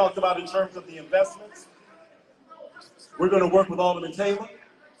someone talked about in terms of the investments, we're going to work with Alderman Taylor.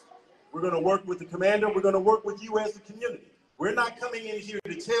 We're going to work with the commander. We're going to work with you as the community. We're not coming in here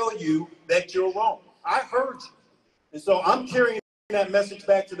to tell you that you're wrong. I heard you. And so I'm carrying that message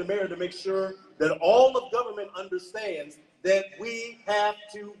back to the mayor to make sure that all of government understands that we have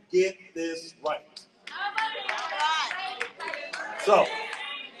to get this right. So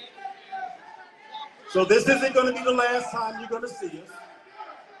this isn't going to be the last time you're going to see us.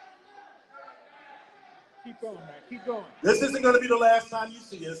 Keep going, man. Keep going. This isn't going to be the last time you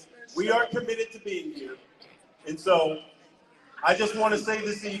see us. We are committed to being here. And so I just want to say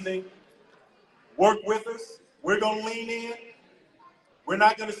this evening, work with us. We're going to lean in. We're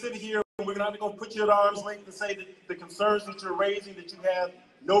not going to sit here and we're not going to put you at arm's length and say that the concerns that you're raising, that you have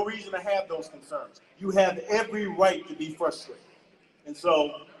no reason to have those concerns. You have every right to be frustrated. And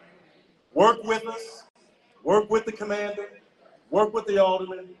so work with us, work with the commander, work with the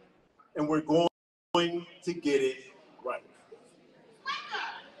alderman, and we're going to get it right.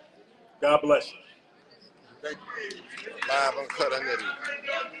 God bless you. Thank you. Live uncut unedited.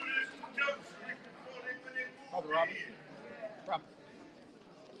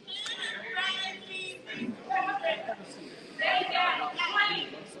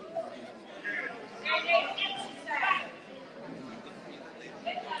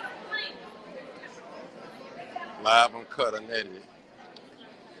 Live uncut unedited.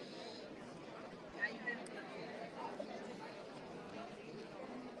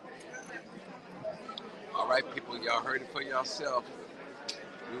 All right, people, y'all heard it for yourself.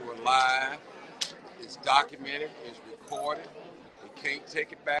 We were live. It's documented. It's recorded. We can't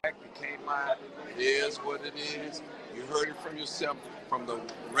take it back. We can't lie. It is what it is. You heard it from yourself, from the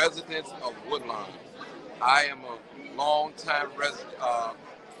residents of Woodlawn. I am a long-time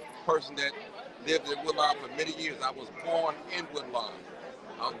person that lived in Woodlawn for many years. I was born in Woodlawn.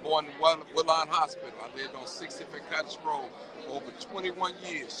 I was born in Woodlawn Hospital. I lived on 65th Cottage Road for over 21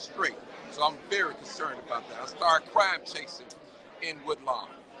 years straight. So I'm very concerned about that. I started crime chasing in Woodlawn.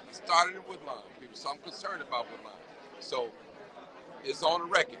 I started in Woodlawn, people, so I'm concerned about Woodlawn. So it's on the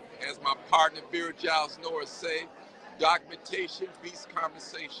record. As my partner, Vera Giles Norris, say, documentation beats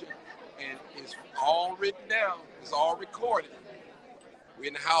conversation, and it's all written down. It's all recorded. We're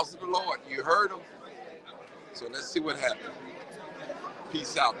in the house of the Lord. You heard them. So let's see what happens.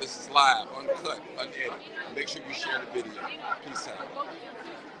 Peace out. This is live, uncut, unedited. Make sure you share the video. Peace out.